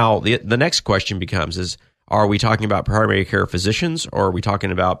 Now, the next question becomes are we talking about primary care physicians, or are we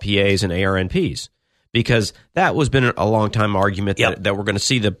talking about PAs and ARNPs? Because that was been a long time argument that we're going to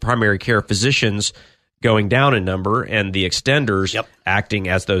see the primary care physicians going down in number and the extenders acting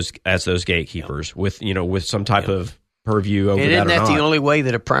as those gatekeepers with some type of purview over that. And isn't that the only way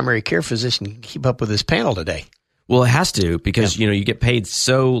that a primary care physician can keep up with his panel today? Well, it has to, because you get paid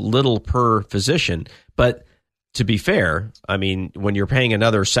so little per physician. But to be fair, when you're paying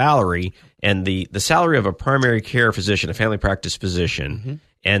another salary, and the salary of a primary care physician, a family practice physician,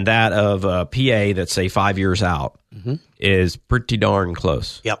 and that of a PA that's, say, 5 years out is pretty darn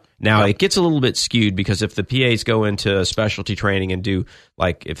close. Now, it gets a little bit skewed, because if the PAs go into specialty training and do,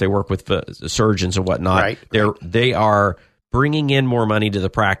 like, if they work with surgeons and whatnot, they are bringing in more money to the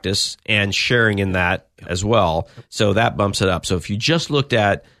practice and sharing in that as well. So that bumps it up. So if you just looked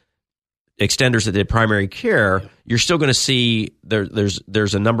at extenders that did primary care, you're still going to see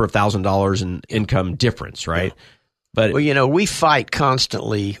there's a number of $1,000s in income difference, right? But we fight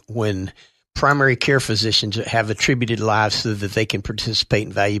constantly when primary care physicians have attributed lives so that they can participate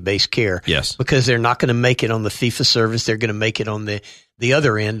in value-based care. Yes, because they're not going to make it on the fee-for-service. They're going to make it on the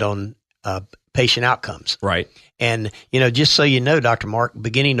other end on patient outcomes. Right. And, just so you know, Dr. Mark,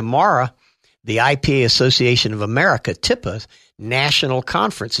 beginning tomorrow, the IPA Association of America, TIPA, national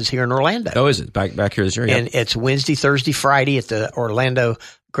conference is here in Orlando. Oh, is it? Back here this year? And it's Wednesday, Thursday, Friday at the Orlando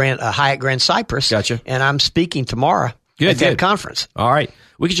Hyatt Grand Cypress. Gotcha. And I'm speaking tomorrow at that conference. All right.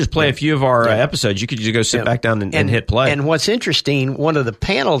 We could just play a few of our episodes. You could just go sit back down and hit play. And what's interesting, one of the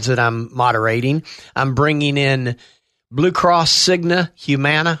panels that I'm moderating, I'm bringing in Blue Cross, Cigna,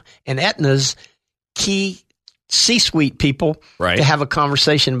 Humana, and Aetna's key C-suite people to have a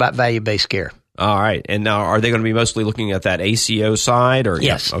conversation about value-based care. All right. And now, are they going to be mostly looking at that ACO side? Or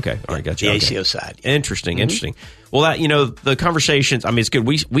yes. Yeah. Okay. All right. Gotcha. The ACO side. Yeah. Interesting. Well, that the conversations, I mean, it's good.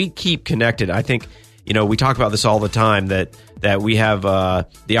 We keep connected. I think, we talk about this all the time that we have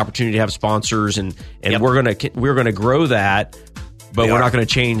the opportunity to have sponsors and we're going to grow that. But we're not going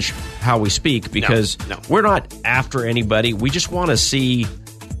to change how we speak because we're not after anybody. We just want to see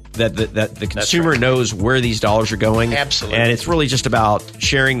that the consumer knows where these dollars are going. Absolutely. And it's really just about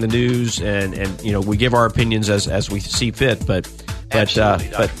sharing the news and we give our opinions as we see fit. But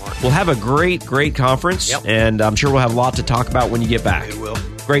we'll have a great conference, and I'm sure we'll have a lot to talk about when you get back. We will.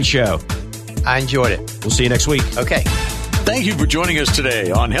 Great show. I enjoyed it. We'll see you next week. Okay. Thank you for joining us today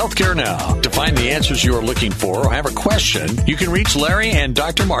on Healthcare Now. To find the answers you are looking for or have a question, you can reach Larry and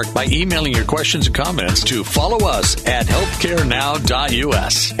Dr. Mark by emailing your questions and comments to follow us at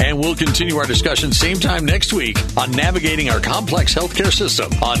healthcarenow.us. And we'll continue our discussion same time next week on navigating our complex healthcare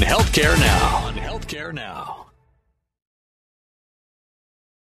system on Healthcare Now.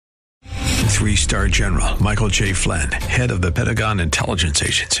 3-star General Michael J. Flynn, head of the Pentagon Intelligence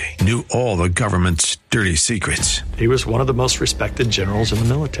Agency, knew all the government's dirty secrets. He was one of the most respected generals in the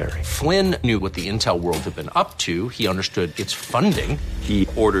military. Flynn knew what the intel world had been up to. He understood its funding. He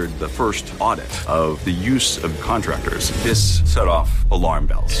ordered the first audit of the use of contractors. This set off alarm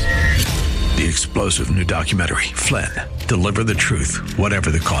bells. The explosive new documentary, Flynn, Deliver the Truth, Whatever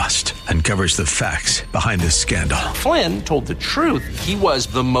the Cost, uncovers the facts behind this scandal. Flynn told the truth. He was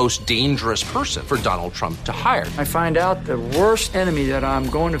the most dangerous person for Donald Trump to hire. I find out the worst enemy that I'm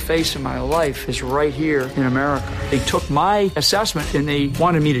going to face in my life is right here in America. They took my assessment and they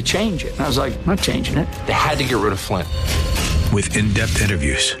wanted me to change it. And I was like, I'm not changing it. They had to get rid of Flynn. With in-depth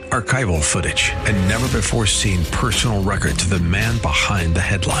interviews, archival footage, and never-before-seen personal records of the man behind the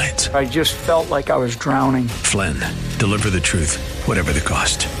headlines. I just felt like I was drowning. Flynn, Deliver the Truth, Whatever the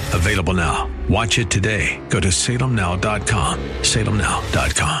Cost. Available now. Watch it today. Go to salemnow.com.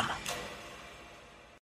 salemnow.com.